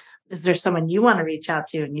 Is there someone you want to reach out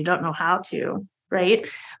to and you don't know how to, right?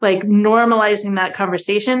 Like normalizing that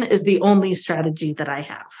conversation is the only strategy that I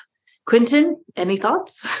have. Quentin, any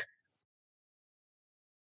thoughts?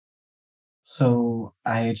 So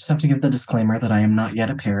I just have to give the disclaimer that I am not yet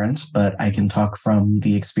a parent, but I can talk from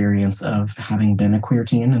the experience of having been a queer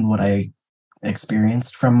teen and what I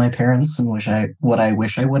experienced from my parents and what I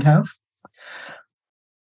wish I would have.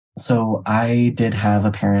 So I did have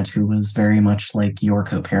a parent who was very much like your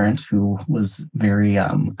co-parent, who was very,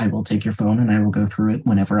 I will take your phone and I will go through it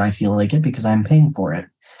whenever I feel like it because I'm paying for it.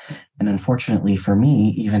 And unfortunately for me,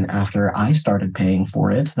 even after I started paying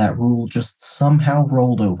for it, that rule just somehow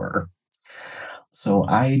rolled over. So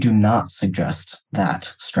I do not suggest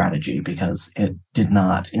that strategy because it did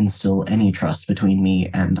not instill any trust between me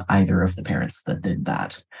and either of the parents that did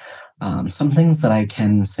that. Some things that I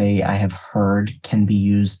can say I have heard can be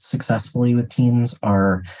used successfully with teens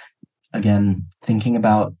are, again, thinking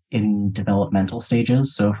about in developmental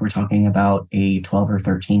stages. So if we're talking about a 12 or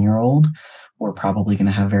 13-year-old, we're probably going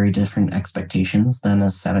to have very different expectations than a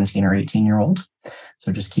 17 or 18-year-old.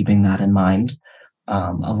 So just keeping that in mind.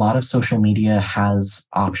 A lot of social media has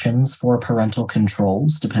options for parental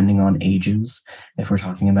controls depending on ages. If we're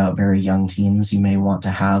talking about very young teens, you may want to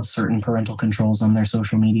have certain parental controls on their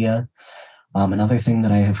social media. Another thing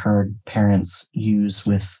that I have heard parents use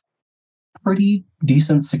with pretty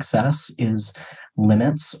decent success is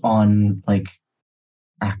limits on like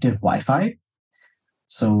active Wi-Fi.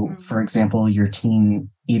 So, for example, your teen,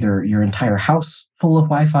 either your entire house full of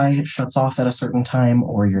Wi-Fi shuts off at a certain time,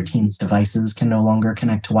 or your teen's devices can no longer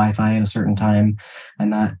connect to Wi-Fi at a certain time.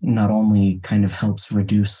 And that not only kind of helps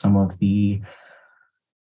reduce some of the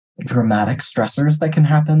dramatic stressors that can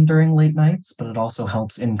happen during late nights, but it also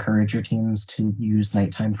helps encourage your teens to use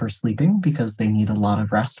nighttime for sleeping because they need a lot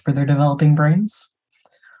of rest for their developing brains.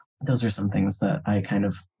 Those are some things that I kind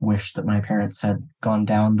of wish that my parents had gone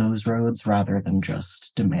down those roads rather than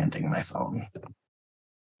just demanding my phone.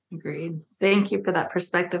 Agreed. Thank you for that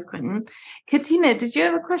perspective, Quentin. Katina, did you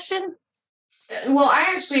have a question? Well,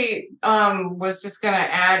 I actually was just going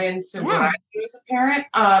to add into what I do as a parent.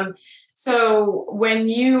 So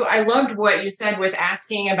I loved what you said with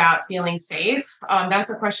asking about feeling safe.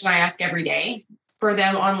 That's a question I ask every day for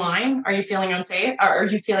them online. Are you feeling unsafe? Or are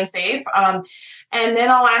you feeling safe? And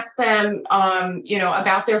then I'll ask them,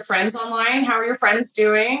 about their friends online. How are your friends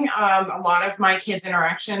doing? A lot of my kids'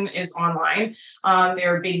 interaction is online.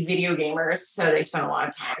 They're big video gamers, so they spend a lot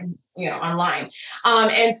of time, online.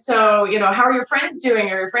 And so, how are your friends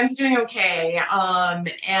doing? Are your friends doing okay?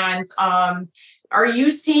 Are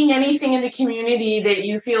you seeing anything in the community that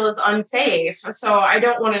you feel is unsafe? So I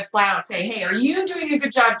don't want to flat out say, hey, are you doing a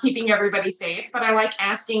good job keeping everybody safe? But I like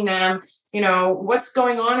asking them, what's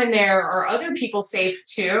going on in there? Are other people safe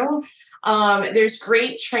too? There's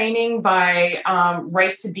great training by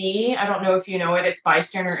Right to Be. I don't know if you know it. It's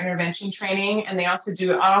bystander intervention training. And they also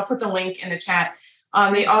I'll put the link in the chat.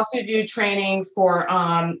 They also do training for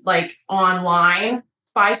online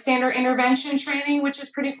bystander intervention training, which is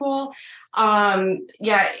pretty cool.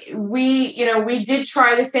 We did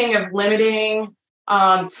try the thing of limiting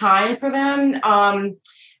time for them.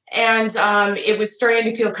 It was starting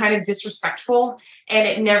to feel kind of disrespectful, and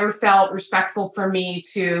it never felt respectful for me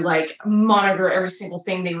to monitor every single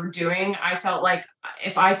thing they were doing. I felt like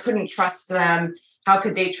if I couldn't trust them, how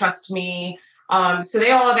could they trust me? So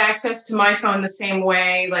they all have access to my phone the same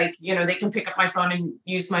way. They can pick up my phone and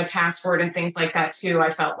use my password and things like that too. I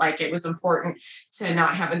felt like it was important to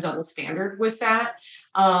not have a double standard with that.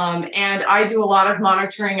 And I do a lot of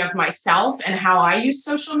monitoring of myself and how I use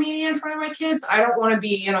social media in front of my kids. I don't want to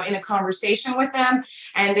be, in a conversation with them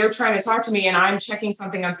and they're trying to talk to me and I'm checking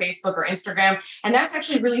something on Facebook or Instagram. And that's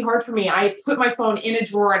actually really hard for me. I put my phone in a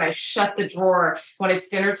drawer and I shut the drawer when it's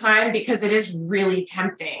dinner time because it is really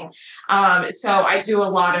tempting. So I do a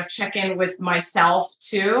lot of check-in with myself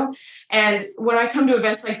too. And when I come to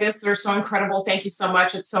events like this, they're so incredible. Thank you so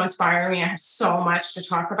much. It's so inspiring me. I have so much to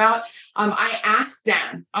talk about. I ask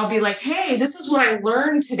them, I'll be like, hey, this is what I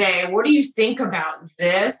learned today. What do you think about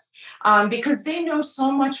this? Because they know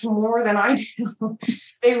so much more than I do.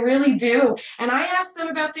 They really do. And I ask them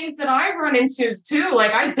about things that I run into too.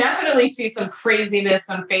 I definitely see some craziness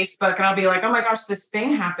on Facebook and I'll be like, oh my gosh, this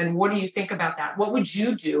thing happened. What do you think about that? What would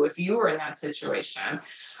you do if you were in that situation?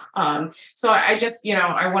 So I just,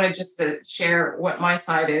 I wanted just to share what my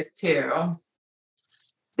side is too.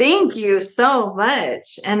 Thank you so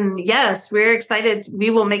much. And yes, we're excited. We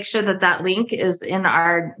will make sure that link is in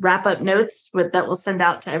our wrap-up notes that we'll send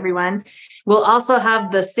out to everyone. We'll also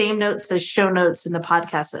have the same notes as show notes in the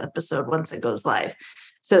podcast episode once it goes live.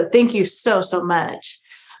 So thank you so, so much.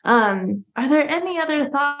 Are there any other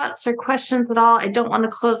thoughts or questions at all? I don't want to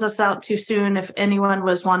close this out too soon. If anyone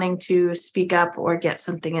was wanting to speak up or get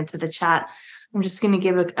something into the chat, I'm just going to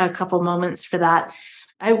give a couple moments for that.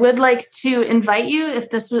 I would like to invite you,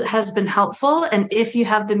 if this has been helpful, and if you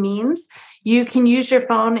have the means, you can use your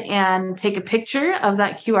phone and take a picture of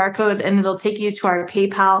that QR code, and it'll take you to our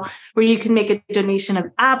PayPal, where you can make a donation of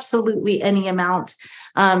absolutely any amount.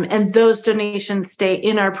 And those donations stay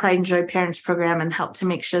in our Pride and Joy Parents program and help to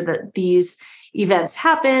make sure that these events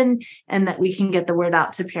happen and that we can get the word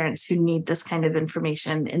out to parents who need this kind of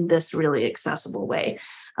information in this really accessible way.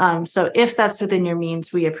 So if that's within your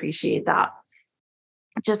means, we appreciate that.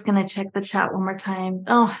 Just going to check the chat one more time.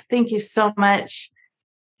 Oh, thank you so much.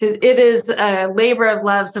 It is a labor of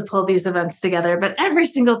love to pull these events together, but every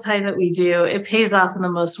single time that we do, it pays off in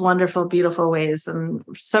the most wonderful, beautiful ways. And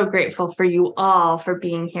I'm so grateful for you all for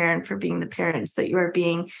being here and for being the parents that you are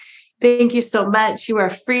being. Thank you so much. You are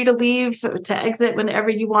free to leave, to exit whenever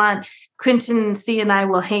you want. Quentin, C, and I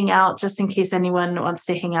will hang out just in case anyone wants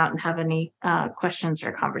to hang out and have any questions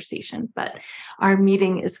or conversation. But our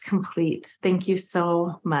meeting is complete. Thank you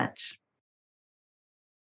so much.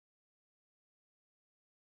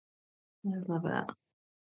 I love it.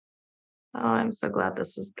 Oh, I'm so glad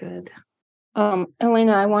this was good.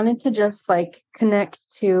 Elena, I wanted to just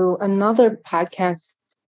connect to another podcast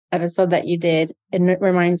episode that you did, and it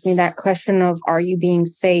reminds me that question of, are you being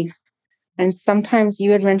safe? And sometimes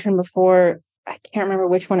you had mentioned before, I can't remember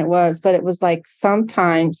which one it was, but it was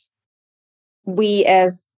sometimes we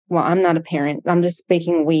I'm not a parent, I'm just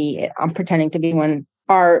speaking I'm pretending to be one,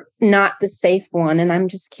 are not the safe one. And I'm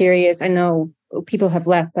just curious, I know people have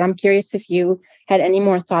left, but I'm curious if you had any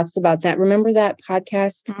more thoughts about that. Remember that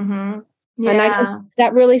podcast? Mm-hmm. Yeah. And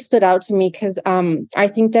that really stood out to me because I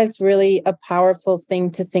think that's really a powerful thing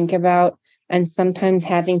to think about, and sometimes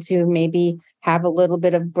having to maybe have a little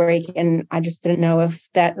bit of break. And I just didn't know if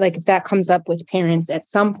that comes up with parents at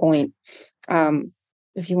some point.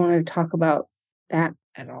 If you wanted to talk about that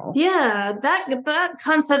at all. Yeah, that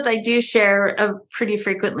concept I do share pretty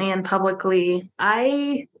frequently and publicly.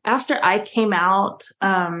 After I came out,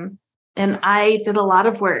 and I did a lot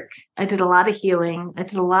of work. I did a lot of healing. I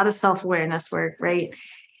did a lot of self-awareness work, right?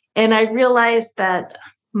 And I realized that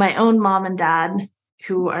my own mom and dad,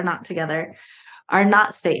 who are not together, are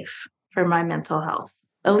not safe for my mental health,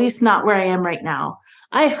 at least not where I am right now.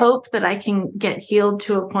 I hope that I can get healed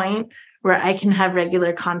to a point where I can have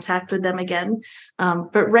regular contact with them again.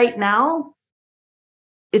 But right now,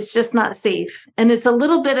 it's just not safe. And it's a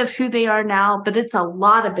little bit of who they are now, but it's a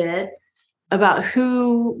lot of it about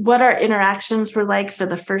what our interactions were like for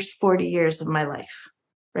the first 40 years of my life,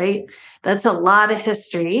 right? That's a lot of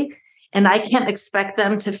history. And I can't expect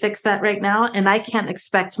them to fix that right now. And I can't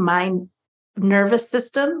expect my nervous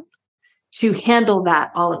system to handle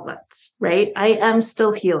that all at once, right? I am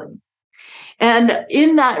still healing. And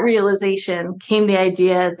in that realization came the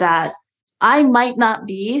idea that I might not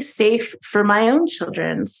be safe for my own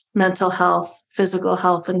children's mental health, physical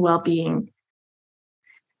health, and well-being.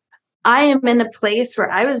 I am in a place where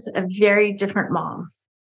I was a very different mom.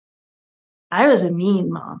 I was a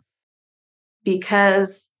mean mom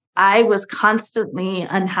because I was constantly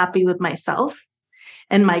unhappy with myself.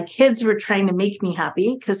 And my kids were trying to make me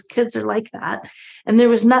happy because kids are like that. And there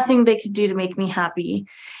was nothing they could do to make me happy.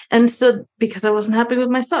 And so, because I wasn't happy with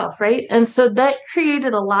myself, right? And so that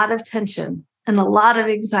created a lot of tension and a lot of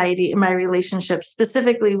anxiety in my relationship,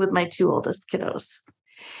 specifically with my two oldest kiddos.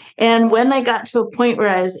 And when I got to a point where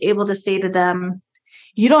I was able to say to them,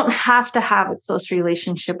 you don't have to have a close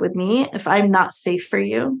relationship with me if I'm not safe for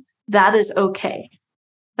you. That is okay.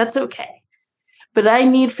 That's okay. But I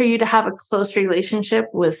need for you to have a close relationship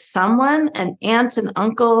with someone, an aunt, an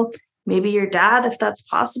uncle, maybe your dad, if that's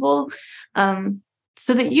possible,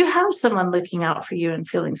 so that you have someone looking out for you and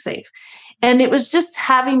feeling safe. And it was just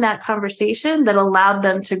having that conversation that allowed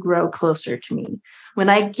them to grow closer to me. When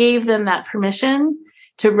I gave them that permission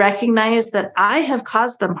to recognize that I have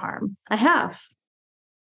caused them harm. I have.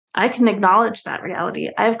 I can acknowledge that reality.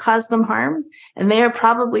 I have caused them harm, and they are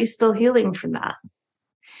probably still healing from that.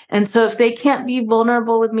 And so if they can't be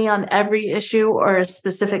vulnerable with me on every issue or a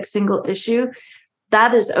specific single issue,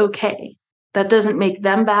 that is okay. That doesn't make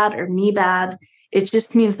them bad or me bad. It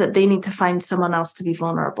just means that they need to find someone else to be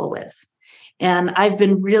vulnerable with. And I've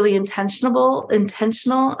been really intentional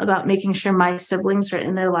about making sure my siblings are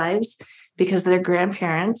in their lives because their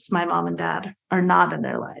grandparents, my mom and dad, are not in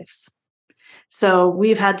their lives. So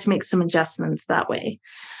we've had to make some adjustments that way.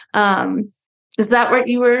 Is that what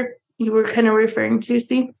you were kind of referring to,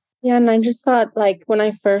 C? Yeah, and I just thought, when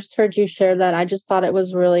I first heard you share that, I just thought it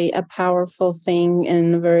was really a powerful thing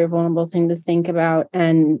and a very vulnerable thing to think about.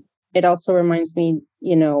 And it also reminds me,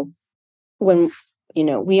 when,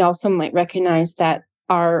 we also might recognize that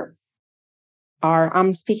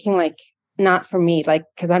I'm speaking not for me, like,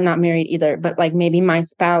 because I'm not married either, but like maybe my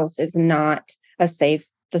spouse is not the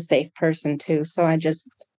safe person too. So I just,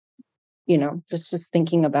 just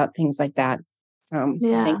thinking about things like that. So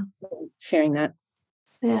thank you for sharing that.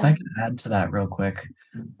 If I could add to that real quick,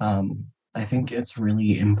 I think it's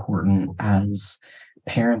really important as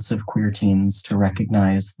parents of queer teens to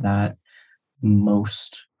recognize that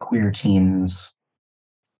most queer teens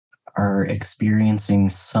are experiencing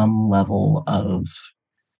some level of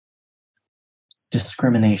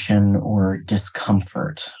discrimination or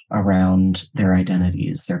discomfort around their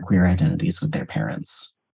identities, their queer identities with their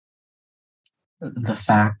parents. The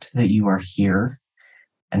fact that you are here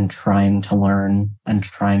and trying to learn and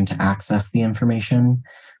trying to access the information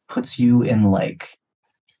puts you in like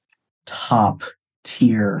top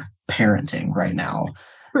tier parenting right now.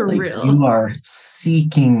 For like real. You are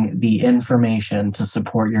seeking the information to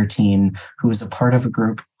support your teen who is a part of a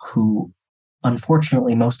group who,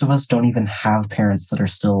 unfortunately, most of us don't even have parents that are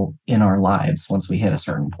still in our lives once we hit a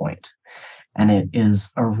certain point. And it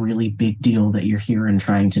is a really big deal that you're here and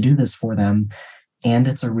trying to do this for them. And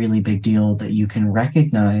it's a really big deal that you can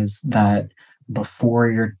recognize that before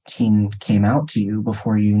your teen came out to you,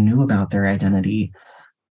 before you knew about their identity,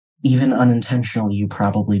 even unintentionally, you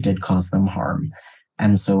probably did cause them harm.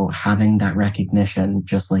 And so having that recognition,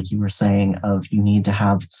 just like you were saying, of you need to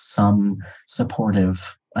have some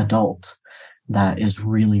supportive adult, that is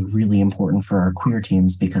really, really important for our queer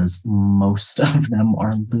teens because most of them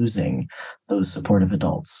are losing those supportive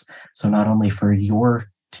adults. So not only for your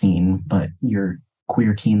teen, but your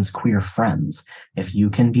queer teens' queer friends. If you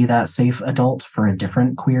can be that safe adult for a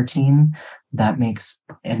different queer teen, that makes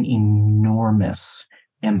an enormous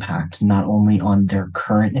impact, not only on their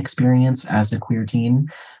current experience as a queer teen,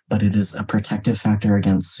 but it is a protective factor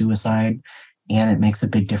against suicide, and it makes a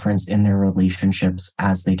big difference in their relationships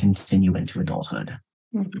as they continue into adulthood.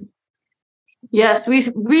 Mm-hmm. Yes,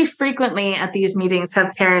 we frequently at these meetings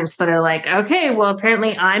have parents that are like, okay, well,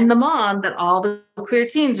 apparently I'm the mom that all the queer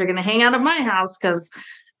teens are going to hang out at my house because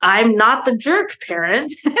I'm not the jerk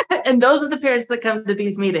parent. And those are the parents that come to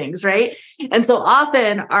these meetings, right? And so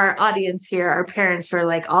often our audience here are parents who are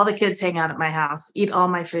like, all the kids hang out at my house, eat all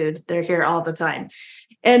my food. They're here all the time.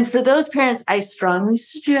 And for those parents, I strongly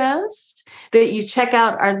suggest that you check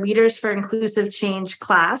out our Leaders for Inclusive Change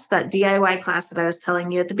class, that DIY class that I was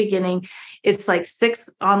telling you at the beginning. It's like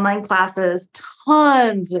 6 online classes,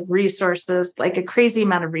 tons of resources, like a crazy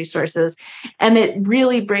amount of resources. And it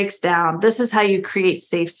really breaks down, this is how you create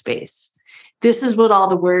safe space. This is what all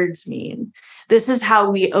the words mean. This is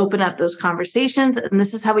how we open up those conversations. And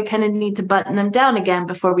this is how we kind of need to button them down again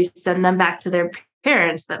before we send them back to their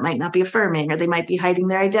parents that might not be affirming or they might be hiding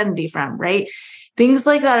their identity from, right? Things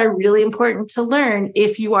like that are really important to learn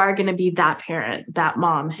if you are going to be that parent, that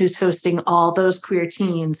mom who's hosting all those queer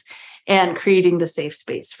teens and creating the safe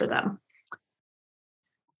space for them.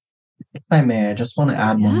 If I may, I just want to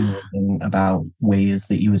add one more thing about ways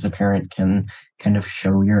that you as a parent can kind of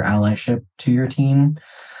show your allyship to your teen.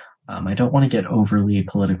 I don't want to get overly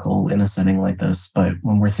political in a setting like this, but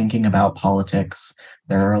when we're thinking about politics,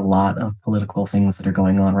 there are a lot of political things that are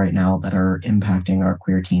going on right now that are impacting our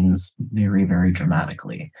queer teens very, very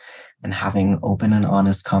dramatically. And having open and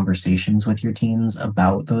honest conversations with your teens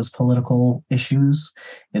about those political issues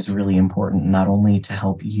is really important, not only to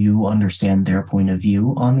help you understand their point of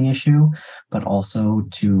view on the issue, but also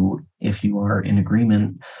to, if you are in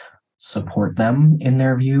agreement, support them in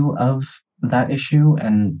their view of that issue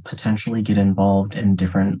and potentially get involved in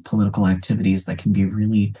different political activities that can be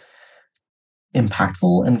really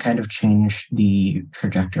impactful and kind of change the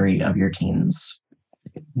trajectory of your teen's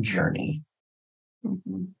journey.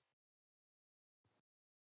 Mm-hmm.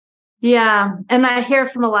 Yeah. And I hear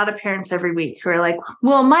from a lot of parents every week who are like,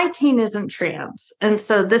 well, my teen isn't trans. And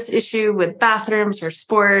so this issue with bathrooms or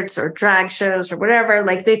sports or drag shows or whatever,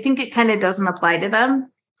 like they think it kind of doesn't apply to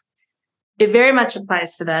them. It very much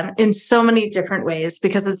applies to them in so many different ways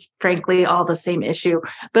because it's frankly all the same issue.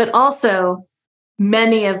 But also,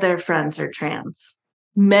 many of their friends are trans.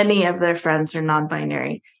 Many of their friends are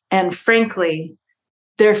non-binary. And frankly,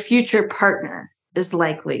 their future partner is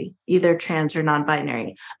likely either trans or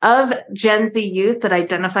non-binary. Of Gen Z youth that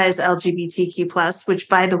identify as LGBTQ+, which,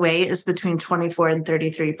 by the way, is between 24 and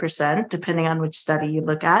 33%, depending on which study you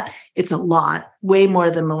look at. It's a lot, way more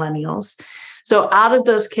than millennials. So out of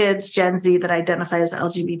those kids, Gen Z that identify as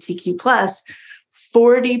LGBTQ+,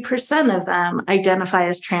 40% of them identify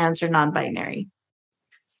as trans or non-binary.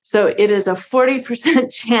 So it is a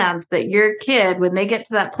 40% chance that your kid, when they get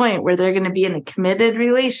to that point where they're going to be in a committed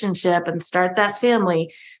relationship and start that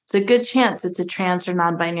family, it's a good chance it's a trans or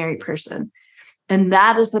non-binary person. And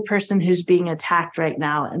that is the person who's being attacked right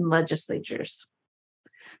now in legislatures.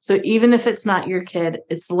 So even if it's not your kid,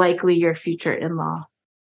 it's likely your future in-law.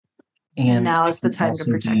 And now is the time to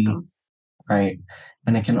protect them. Right.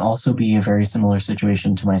 And it can also be a very similar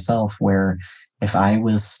situation to myself, where if I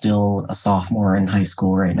was still a sophomore in high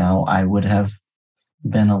school right now, I would have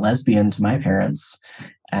been a lesbian to my parents.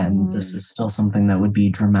 And this is still something that would be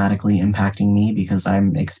dramatically impacting me because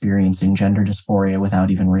I'm experiencing gender dysphoria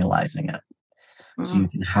without even realizing it. So you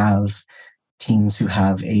can have teens who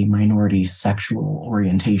have a minority sexual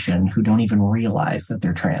orientation who don't even realize that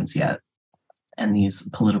they're trans yet. And these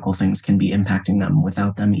political things can be impacting them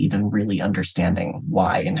without them even really understanding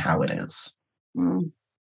why and how it is.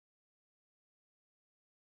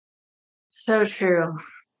 So true.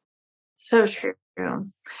 So true.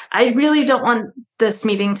 I really don't want this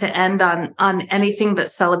meeting to end on anything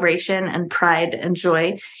but celebration and pride and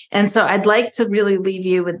joy. And so I'd like to really leave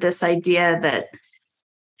you with this idea that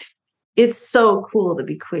it's so cool to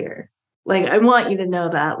be queer. Like, I want you to know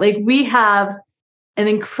that. Like, we have an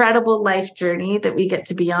incredible life journey that we get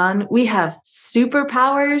to be on. We have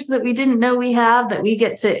superpowers that we didn't know we have, that we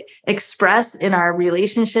get to express in our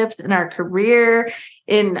relationships, in our career,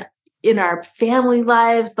 in our family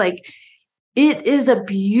lives. Like, it is a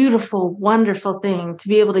beautiful, wonderful thing to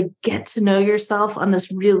be able to get to know yourself on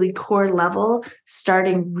this really core level,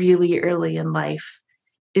 starting really early in life.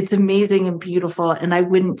 It's amazing and beautiful, and I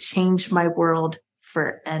wouldn't change my world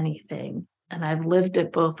for anything. And I've lived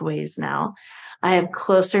it both ways now. I have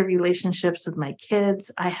closer relationships with my kids.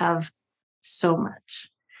 I have so much.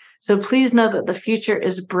 So please know that the future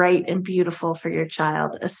is bright and beautiful for your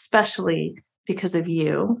child, especially because of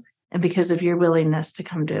you and because of your willingness to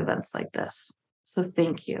come to events like this. So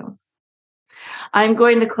thank you. I'm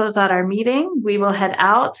going to close out our meeting. We will head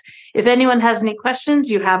out. If anyone has any questions,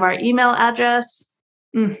 you have our email address.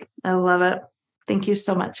 I love it. Thank you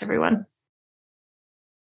so much, everyone.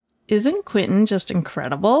 Isn't Quentin just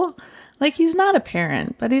incredible? Like, he's not a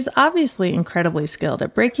parent, but he's obviously incredibly skilled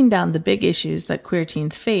at breaking down the big issues that queer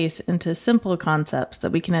teens face into simple concepts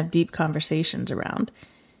that we can have deep conversations around.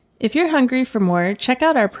 If you're hungry for more, check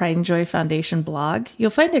out our Pride and Joy Foundation blog.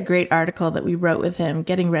 You'll find a great article that we wrote with him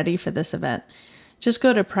getting ready for this event. Just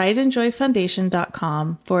go to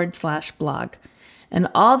prideandjoyfoundation.com/blog. And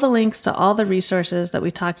all the links to all the resources that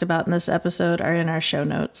we talked about in this episode are in our show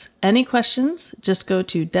notes. Any questions, just go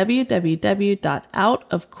to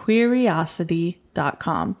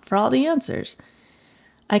www.outofqueeriosity.com for all the answers.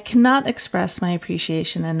 I cannot express my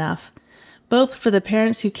appreciation enough, both for the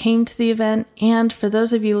parents who came to the event and for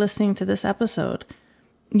those of you listening to this episode.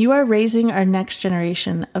 You are raising our next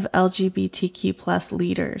generation of LGBTQ+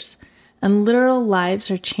 leaders, and literal lives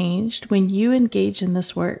are changed when you engage in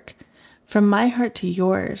this work. From my heart to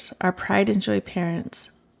yours, our Pride and Joy parents,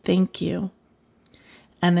 thank you.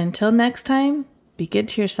 And until next time, be good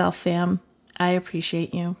to yourself, fam. I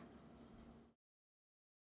appreciate you.